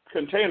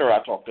container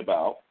I talked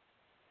about,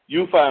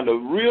 you find the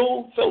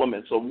real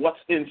filaments of what's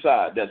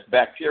inside. That's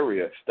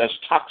bacteria, that's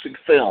toxic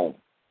film,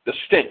 the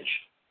stench,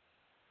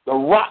 the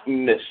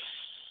rottenness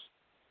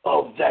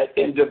of that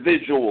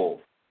individual.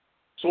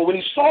 So when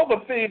he saw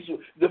the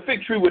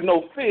fig tree with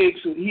no figs,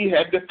 he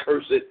had to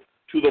curse it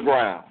to the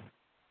ground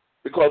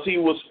because he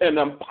was an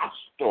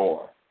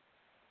impostor.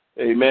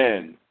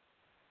 Amen.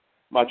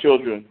 My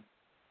children,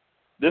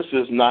 this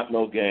is not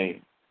no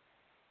game.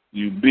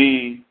 You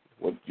be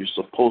what you're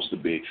supposed to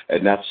be,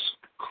 and that's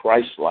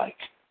Christ-like.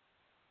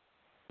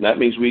 That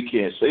means we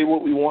can't say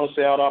what we want to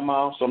say out of our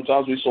mouths.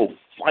 Sometimes we're so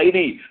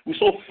flighty. We're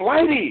so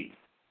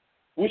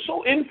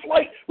in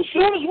flight. As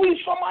soon as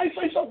somebody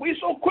say something, we're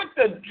so quick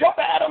to jump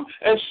at them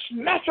and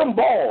snatch them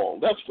ball.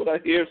 That's what I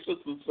hear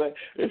sisters say.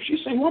 If she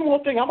say one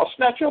more thing, I'm going to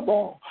snatch your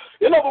ball.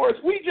 In other words,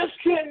 we just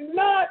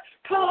cannot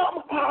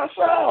calm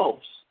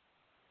ourselves.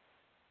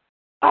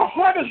 Our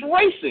heart is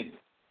racing.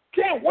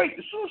 Can't wait.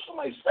 As soon as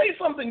somebody say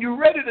something, you're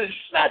ready to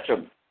snatch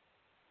them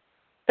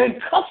and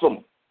cuss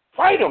them.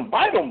 Fight them,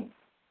 bite them.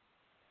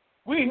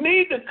 We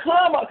need to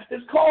come.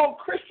 It's called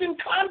Christian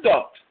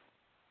conduct.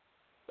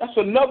 That's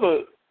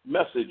another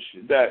message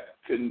that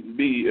can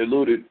be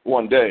eluded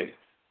one day.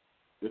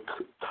 The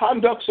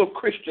conducts of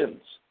Christians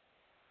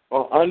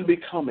are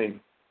unbecoming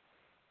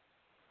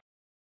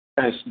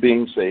as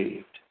being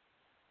saved.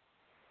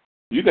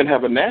 You can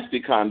have a nasty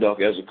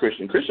conduct as a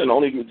Christian. Christian, the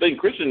only thing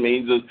Christian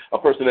means is a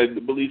person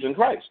that believes in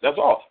Christ. That's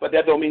all. But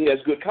that don't mean he has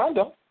good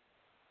conduct.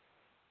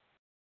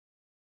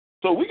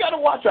 So we got to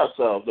watch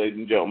ourselves, ladies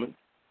and gentlemen.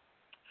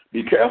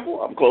 Be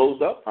careful. I'm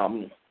closed up.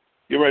 I'm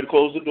getting ready to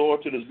close the door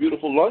to this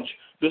beautiful lunch.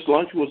 This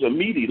lunch was a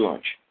meaty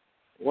lunch.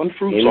 One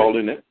fruit's all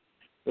in it.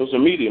 It was a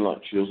meaty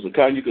lunch. It was the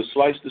kind you could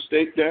slice the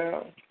steak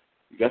down.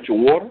 You got your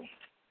water.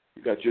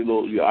 You got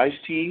your iced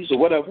teas or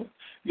whatever.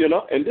 You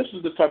know, and this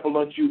is the type of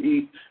lunch you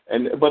eat,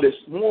 but it's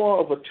more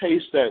of a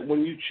taste that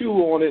when you chew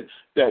on it,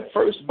 that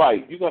first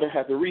bite, you're going to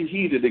have to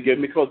reheat it again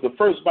because the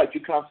first bite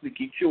you constantly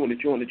keep chewing and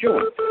chewing and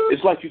chewing.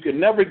 It's like you can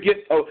never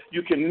get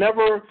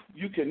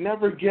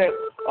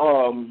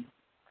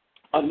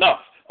enough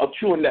of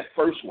chewing that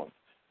first one.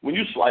 When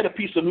you slide a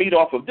piece of meat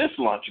off of this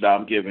lunch that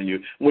I'm giving you,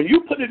 when you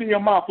put it in your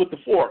mouth with the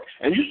fork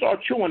and you start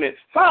chewing it,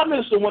 5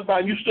 minutes went by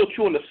and you're still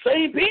chewing the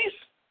same piece,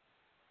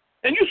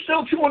 and you're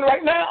still chewing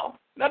right now.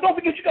 Now, don't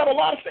forget, you got a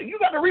lot of things. You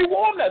got to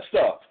rewarm that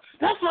stuff.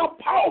 That's how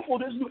powerful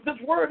this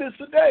word is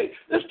today.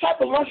 This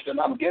type of lunch that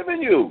I'm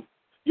giving you.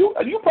 You'll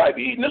probably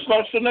be eating this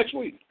lunch till next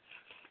week.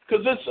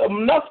 Because there's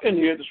enough in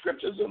here, the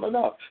scriptures are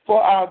enough,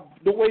 for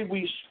the way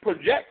we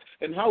project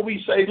and how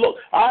we say, look,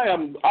 I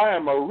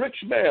am a rich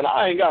man.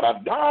 I ain't got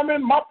a dime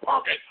in my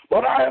pocket,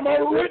 but I am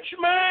a rich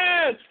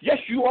man. Yes,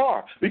 you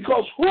are.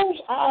 Because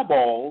whose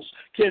eyeballs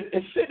can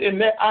sit in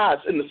their eyes,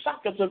 in the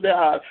sockets of their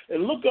eyes,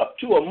 and look up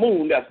to a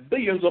moon that's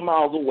billions of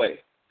miles away?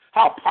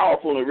 How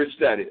powerful and rich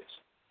that is.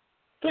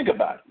 Think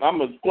about it. I'm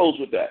going to close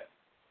with that.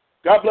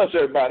 God bless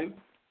everybody.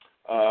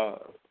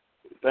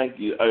 Thank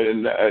you.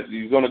 And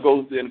you're going to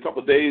go in a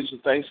couple of days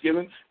of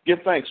Thanksgiving. Give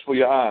thanks for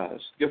your eyes.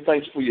 Give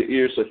thanks for your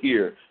ears to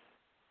hear.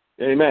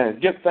 Amen.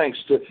 Give thanks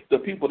to the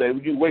people that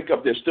when you wake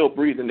up, they're still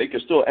breathing. They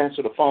can still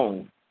answer the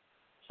phone.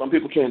 Some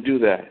people can't do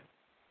that.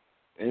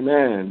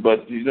 Amen.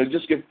 But,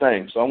 just give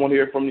thanks. I want to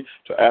hear from you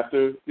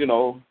after,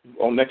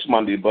 on next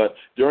Monday. But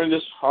during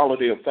this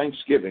holiday of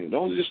Thanksgiving,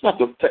 it's not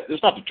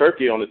the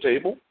turkey on the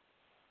table.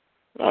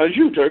 It's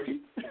you, turkey.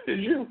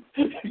 It's you.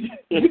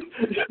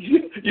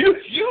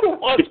 You the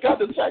ones got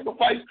to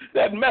sacrifice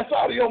that mess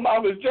out of your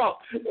mouth and junk.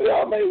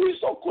 I mean, we're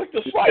so quick to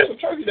slice a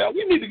turkey down.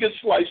 We need to get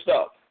sliced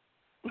up.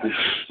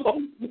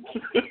 So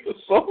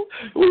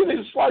we need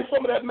to slice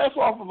some of that mess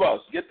off of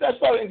us. Get that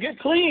stuff and get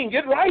clean.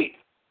 Get right.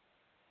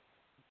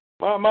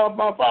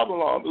 My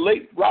father-in-law, the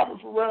late Robert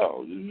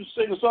Farrell, you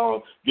sing a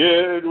song,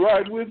 "Get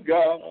right with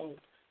God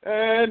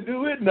and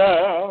do it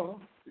now."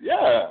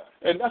 Yeah,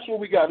 and that's what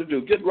we got to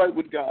do, get right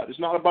with God. It's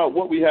not about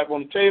what we have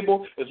on the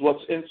table. It's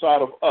what's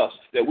inside of us,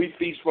 that we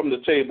feast from the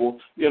table.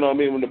 You know what I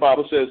mean? When the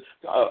Bible says,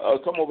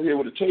 come over here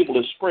where the table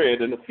is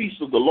spread and the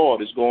feast of the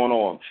Lord is going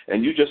on.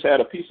 And you just had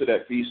a piece of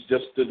that feast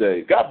just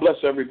today. God bless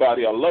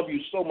everybody. I love you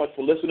so much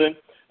for listening.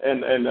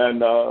 And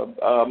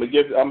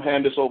I'm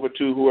hand this over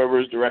to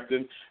whoever is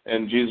directing.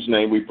 In Jesus'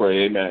 name we pray.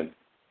 Amen.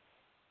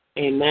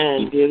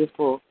 Amen.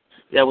 Beautiful.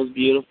 That was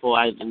beautiful.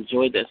 I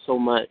enjoyed that so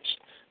much.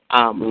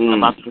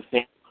 About the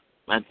family.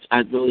 I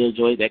really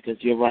enjoyed that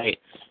because you're right.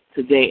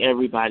 Today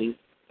everybody's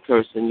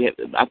cursing. Yet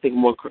I think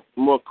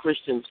more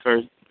Christians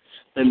curse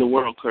than the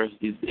world curse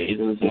these days,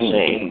 and it's a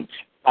shame.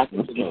 I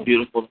think it's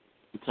beautiful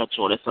to touch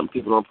on it. Some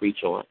people don't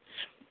preach on.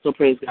 So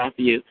praise God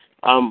for you.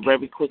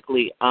 Very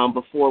quickly,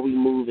 before we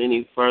move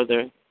any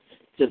further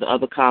to the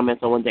other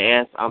comments, I wanted to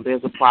ask.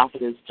 There's a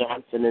Prophetess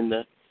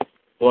Johnson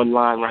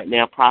online right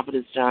now.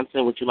 Prophetess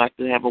Johnson, would you like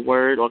to have a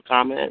word or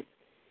comment?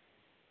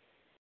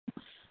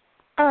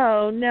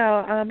 Oh,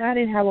 no, I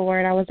didn't have a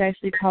word. I was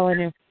actually calling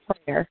in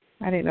prayer.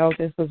 I didn't know if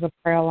this was a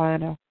prayer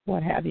line or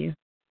what have you.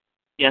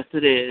 Yes,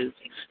 it is.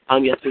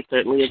 Yes, it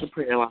certainly is a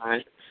prayer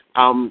line.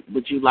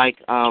 Would you like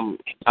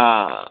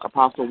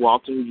Apostle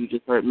Walter, who you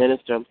just heard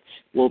minister,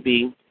 will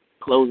be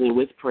closing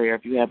with prayer.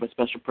 If you have a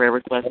special prayer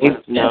request, let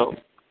us know.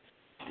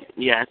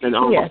 Yes, and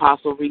yes.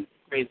 Apostle Reva,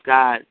 praise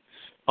God.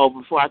 Oh,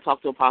 before I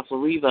talk to Apostle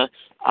Reva,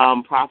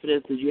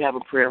 Prophetess, did you have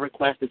a prayer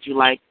request that you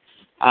like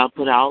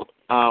put out?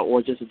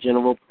 Or just a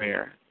general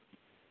prayer?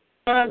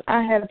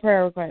 I had a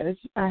prayer request.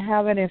 I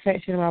have an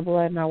infection in my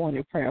blood, and I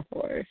wanted prayer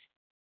for it.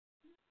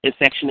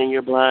 Infection in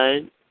your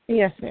blood?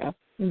 Yes, ma'am.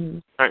 Mm-hmm.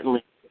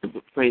 Certainly.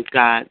 Praise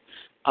God.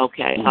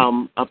 Okay.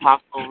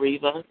 Apostle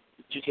Reva,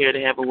 did you care to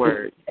have a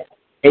word?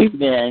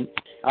 Amen.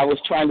 I was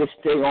trying to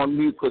stay on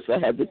mute because I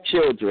have the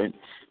children.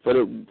 But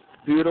a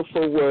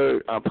beautiful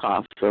word,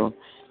 Apostle.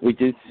 We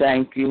do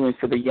thank you, and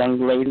for the young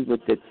lady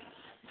with the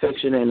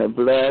infection in the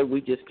blood.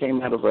 We just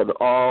came out of an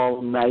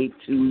all-night,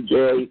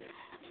 2-day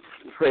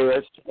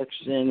prayer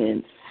section,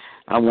 and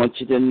I want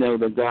you to know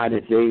that God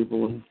is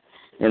able,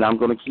 and I'm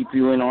going to keep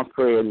you in our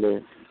prayer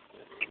list.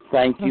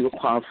 Thank you,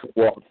 Apostle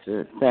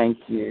Walter. Thank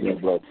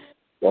you.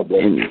 God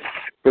bless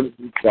you.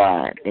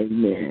 God.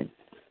 Amen.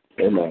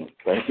 Amen.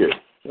 Thank you.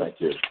 Thank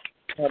you.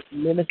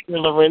 Minister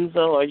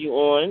Lorenzo, are you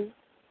on?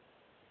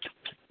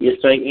 Yes,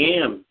 I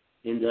am.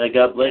 And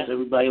God bless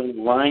everybody on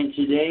the line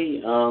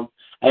today.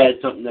 I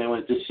had something I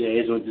wanted to say. I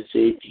just wanted to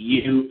say to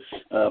you,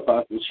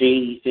 Apostle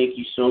Cheney, thank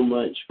you so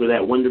much for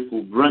that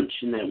wonderful brunch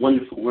and that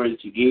wonderful word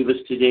that you gave us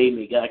today.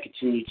 May God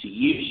continue to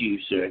use you,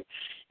 sir.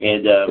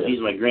 And he's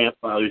my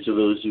grandfather to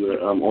those who are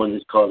on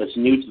this call that's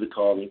new to the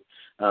calling.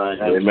 I'm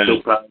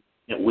so proud.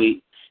 I can't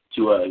wait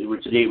to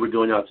today we're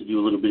going out to do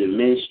a little bit of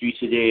ministry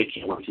today. I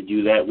can't wait to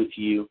do that with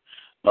you.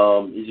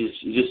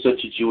 It's just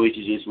such a joy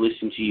to just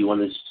listen to you on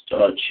this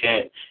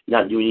chat,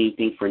 not doing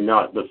anything for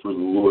naught but for the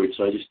Lord.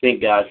 So I just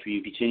thank God for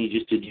you. Continue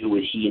just to do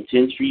what He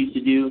intends for you to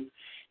do,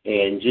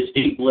 and just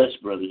stay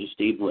blessed, brother. Just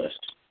stay blessed.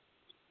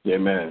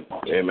 Amen.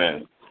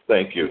 Amen.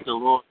 Thank you. The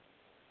Lord.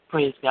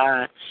 Praise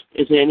God.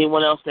 Is there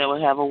anyone else that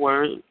would have a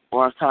word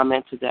or a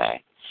comment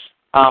today?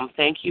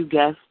 Thank you,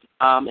 guests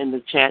in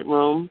the chat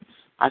room.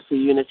 I see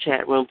you in the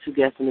chat room, 2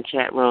 guests in the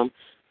chat room.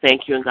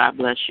 Thank you, and God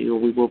bless you.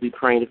 We will be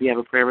praying. If you have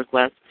a prayer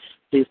request,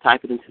 please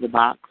type it into the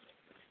box,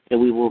 and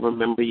we will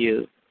remember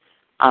you.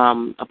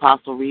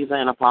 Apostle Reva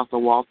and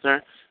Apostle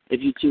Walter,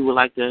 if you two would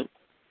like to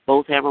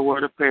both have a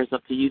word of prayer, it's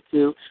up to you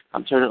two.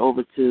 I'm turning it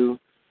over to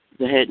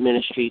the head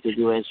ministry to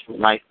do as you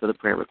like for the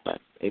prayer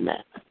request.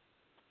 Amen.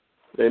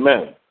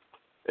 Amen.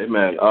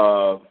 Amen.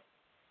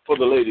 For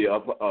the lady,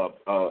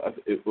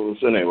 it was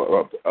her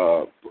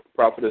name,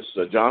 Prophetess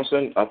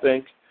Johnson, I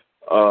think.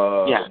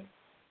 Yeah.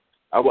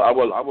 I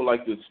would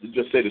like to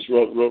just say this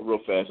real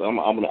fast. I'm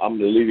gonna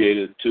alleviate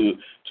it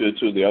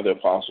to the other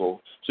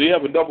apostle. So you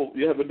have a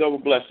double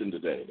blessing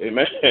today.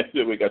 Amen.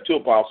 We got 2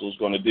 apostles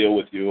going to deal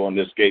with you on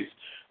this case.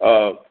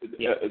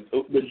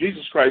 When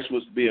Jesus Christ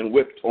was being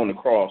whipped on the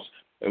cross,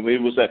 and we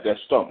was at that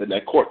stump in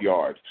that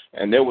courtyard,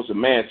 and there was a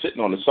man sitting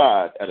on the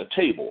side at a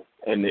table,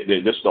 and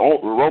just the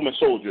Roman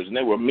soldiers, and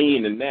they were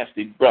mean and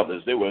nasty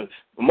brothers.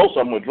 Most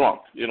of them were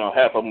drunk,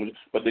 half of them.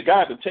 But the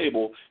guy at the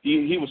table,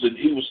 he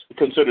was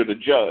considered a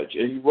judge,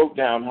 and he wrote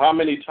down how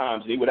many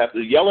times he would have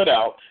to yell it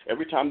out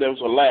every time there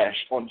was a lash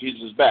on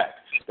Jesus' back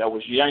that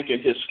was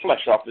yanking his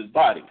flesh off his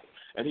body.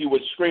 And he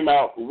would scream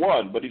out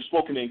 1, but he's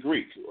spoken in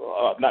Greek,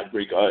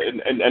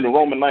 in the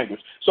Roman language.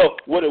 So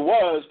what it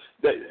was,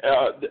 that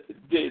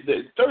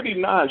the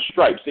 39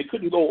 stripes, they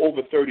couldn't go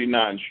over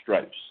 39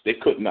 stripes. They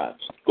could not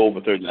go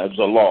over 39. It was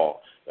a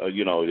law.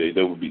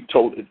 They would be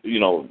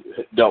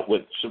dealt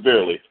with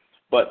severely.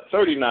 But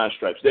 39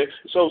 stripes.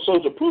 So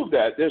to prove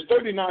that, there's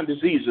 39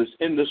 diseases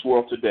in this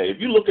world today. If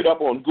you look it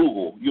up on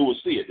Google, you will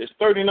see it. There's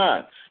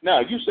 39.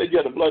 Now, you said you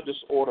had a blood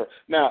disorder.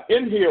 Now,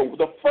 in here,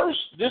 the first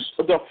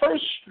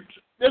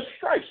there's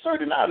stripes,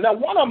 39. Now,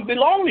 one of them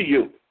belong to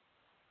you,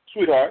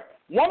 sweetheart.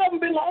 One of them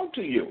belong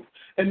to you.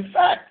 In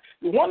fact,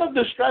 one of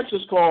the stripes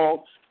is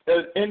called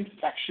an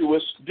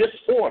infectious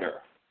disorder.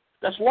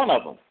 That's one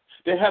of them.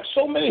 They have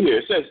so many here.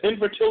 It says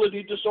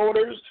infertility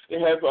disorders. They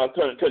have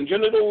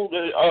congenital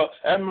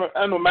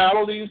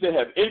abnormalities. They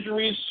have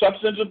injuries.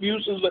 Substance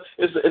abuse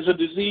is a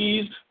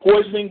disease.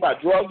 Poisoning by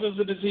drugs is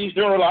a disease.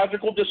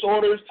 Neurological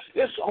disorders.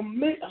 There's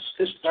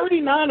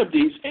 39 of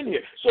these in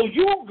here. So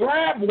you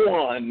grab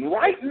one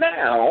right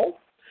now,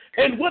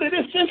 and what it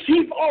is, since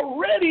he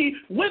already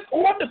went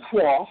on the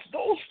cross,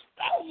 those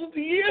thousands of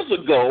years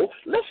ago,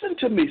 listen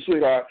to me,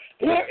 sweetheart,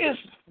 he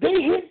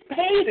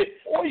paid it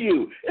for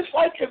you. It's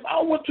like if I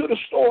went to the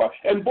store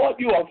and bought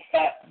you a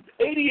fat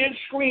 80-inch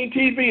screen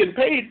TV and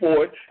paid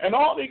for it, and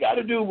all they got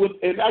to do was,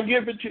 and I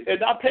give it to,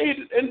 and I paid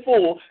it in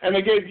full, and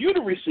I gave you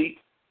the receipt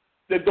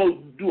to go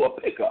do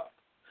a pickup.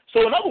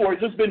 So in other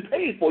words, it's been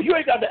paid for. You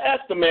ain't got to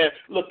ask the man,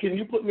 look, can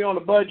you put me on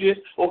a budget,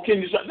 or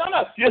can you say, no,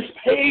 just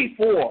paid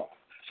for.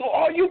 So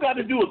all you got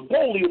to do is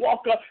boldly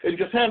walk up and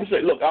just hand and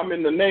say, look, I'm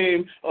in the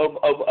name of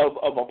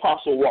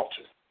Apostle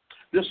Walter.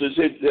 This is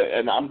it,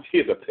 and I'm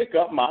here to pick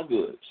up my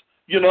goods.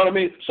 You know what I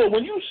mean? So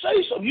when you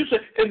say something, you say,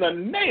 in the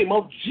name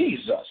of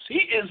Jesus.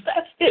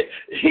 That's it.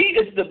 He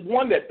is the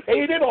one that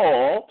paid it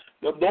all.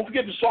 Don't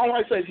forget the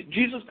songwriter says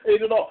Jesus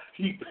paid it all.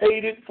 He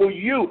paid it for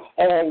you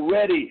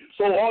already.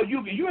 So all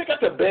you ain't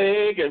got to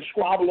beg and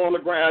squabble on the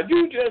ground.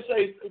 You just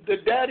say,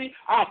 Daddy,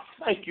 I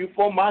thank you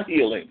for my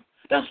healing.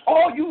 That's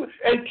all you,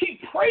 and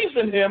keep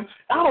praising him.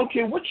 I don't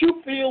care what you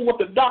feel, what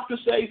the doctors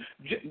say.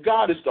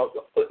 God is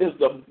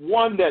the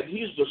one that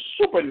he's the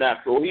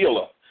supernatural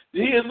healer.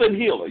 He is a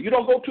healer. You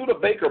don't go to the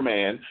baker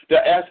man to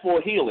ask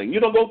for healing. You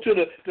don't go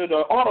to the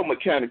auto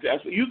mechanic to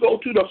ask for. You go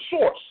to the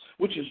source,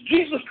 which is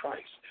Jesus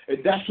Christ.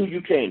 And that's who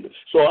you came to.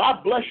 So I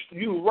bless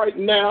you right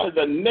now in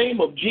the name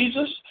of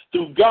Jesus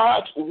through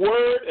God's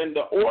word and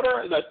the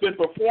order that's been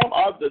performed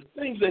of the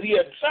things that he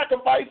had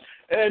sacrificed.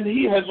 And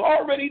he's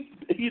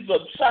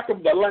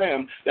the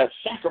lamb that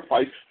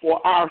sacrificed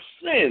for our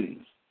sins.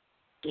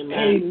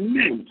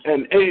 Amen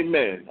and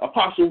amen.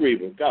 Apostle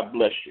Reva, God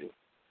bless you.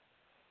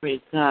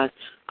 Praise God.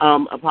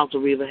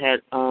 Apostle Reva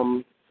had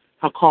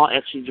her call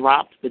actually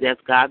dropped, but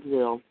that's God's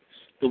will.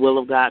 The will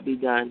of God be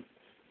done.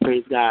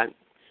 Praise God.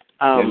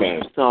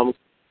 Amen. So I'm going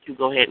to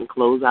go ahead and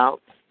close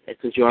out,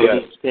 because you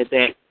already said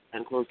that,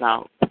 and close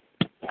out.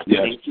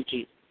 Yes. Thank you,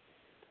 Jesus.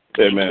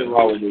 Amen.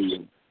 Hallelujah.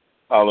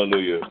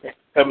 Hallelujah.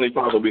 Heavenly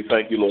Father, we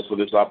thank you, Lord, for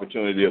this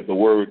opportunity of the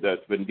word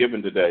that's been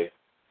given today.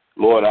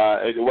 Lord,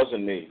 it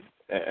wasn't me,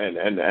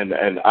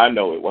 and I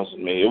know it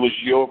wasn't me. It was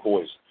your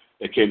voice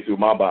that came through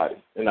my body,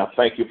 and I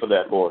thank you for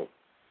that, Lord.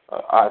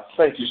 I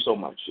thank you so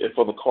much. And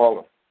for the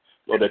caller,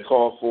 Lord, that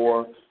called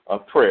for a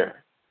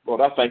prayer.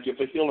 Lord, I thank you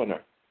for healing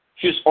her.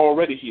 She's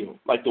already healed,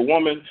 like the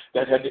woman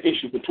that had the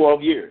issue for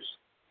 12 years.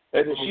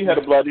 And she had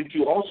a blood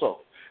issue also.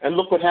 And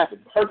look what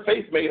happened. Her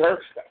faith made her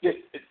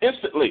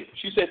instantly.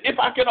 She said, if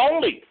I could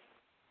only.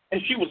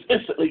 And she was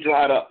instantly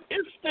dried up.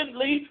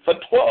 Instantly for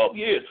 12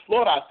 years.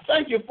 Lord, I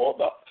thank you for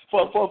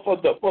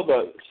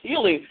the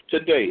healing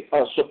today,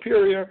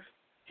 superior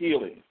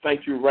healing.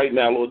 Thank you right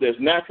now, Lord. There's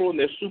natural and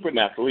there's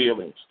supernatural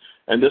healings.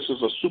 And this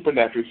is a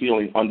supernatural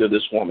healing under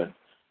this woman.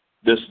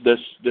 This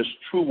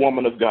true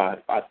woman of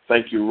God, I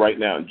thank you right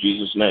now in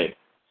Jesus' name.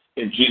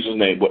 In Jesus'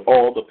 name, with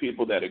all the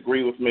people that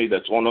agree with me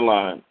that's on the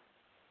line,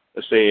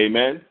 let's say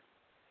amen.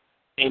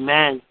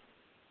 Amen.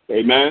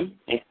 Amen.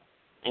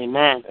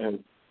 Amen.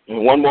 And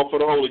one more for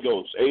the Holy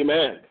Ghost.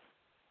 Amen.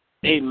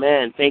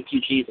 Amen. Thank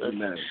you, Jesus.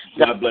 Amen.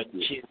 God bless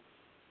you.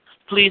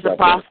 Please,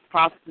 Apostle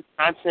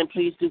Johnson,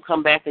 please do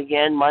come back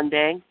again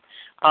Monday.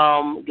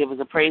 Give us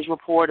a praise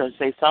report or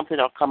say something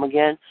or come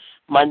again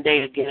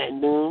Monday again at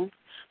noon.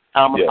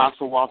 Yes.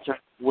 Apostle Walter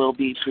will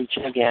be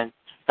preaching again.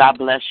 God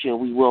bless you.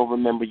 We will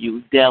remember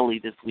you daily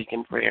this week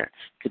in prayer,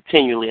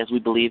 continually as we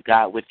believe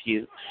God with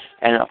you.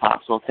 And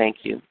Apostle, thank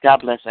you. God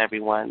bless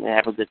everyone and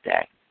have a good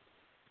day.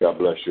 God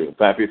bless you.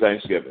 Happy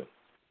Thanksgiving.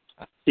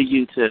 To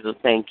you too.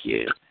 Thank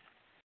you.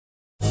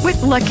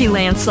 With Lucky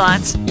Land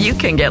Slots, you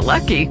can get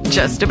lucky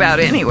just about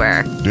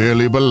anywhere.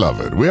 Dearly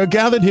beloved, we are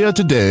gathered here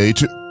today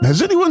to...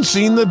 Has anyone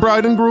seen the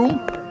bride and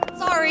groom?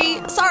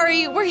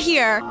 Sorry, we're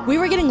here. We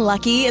were getting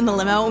lucky in the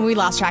limo and we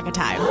lost track of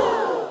time.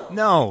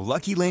 No,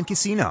 Lucky Land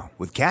Casino,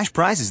 with cash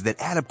prizes that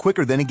add up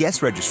quicker than a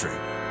guest registry.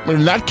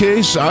 In that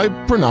case, I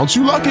pronounce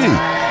you lucky.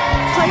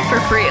 Play for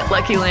free at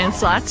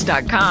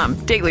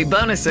LuckyLandSlots.com. Daily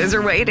bonuses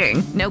are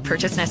waiting. No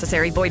purchase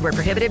necessary. Void where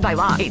prohibited by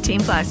law.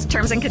 18+.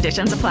 Terms and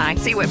conditions apply.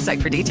 See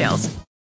website for details.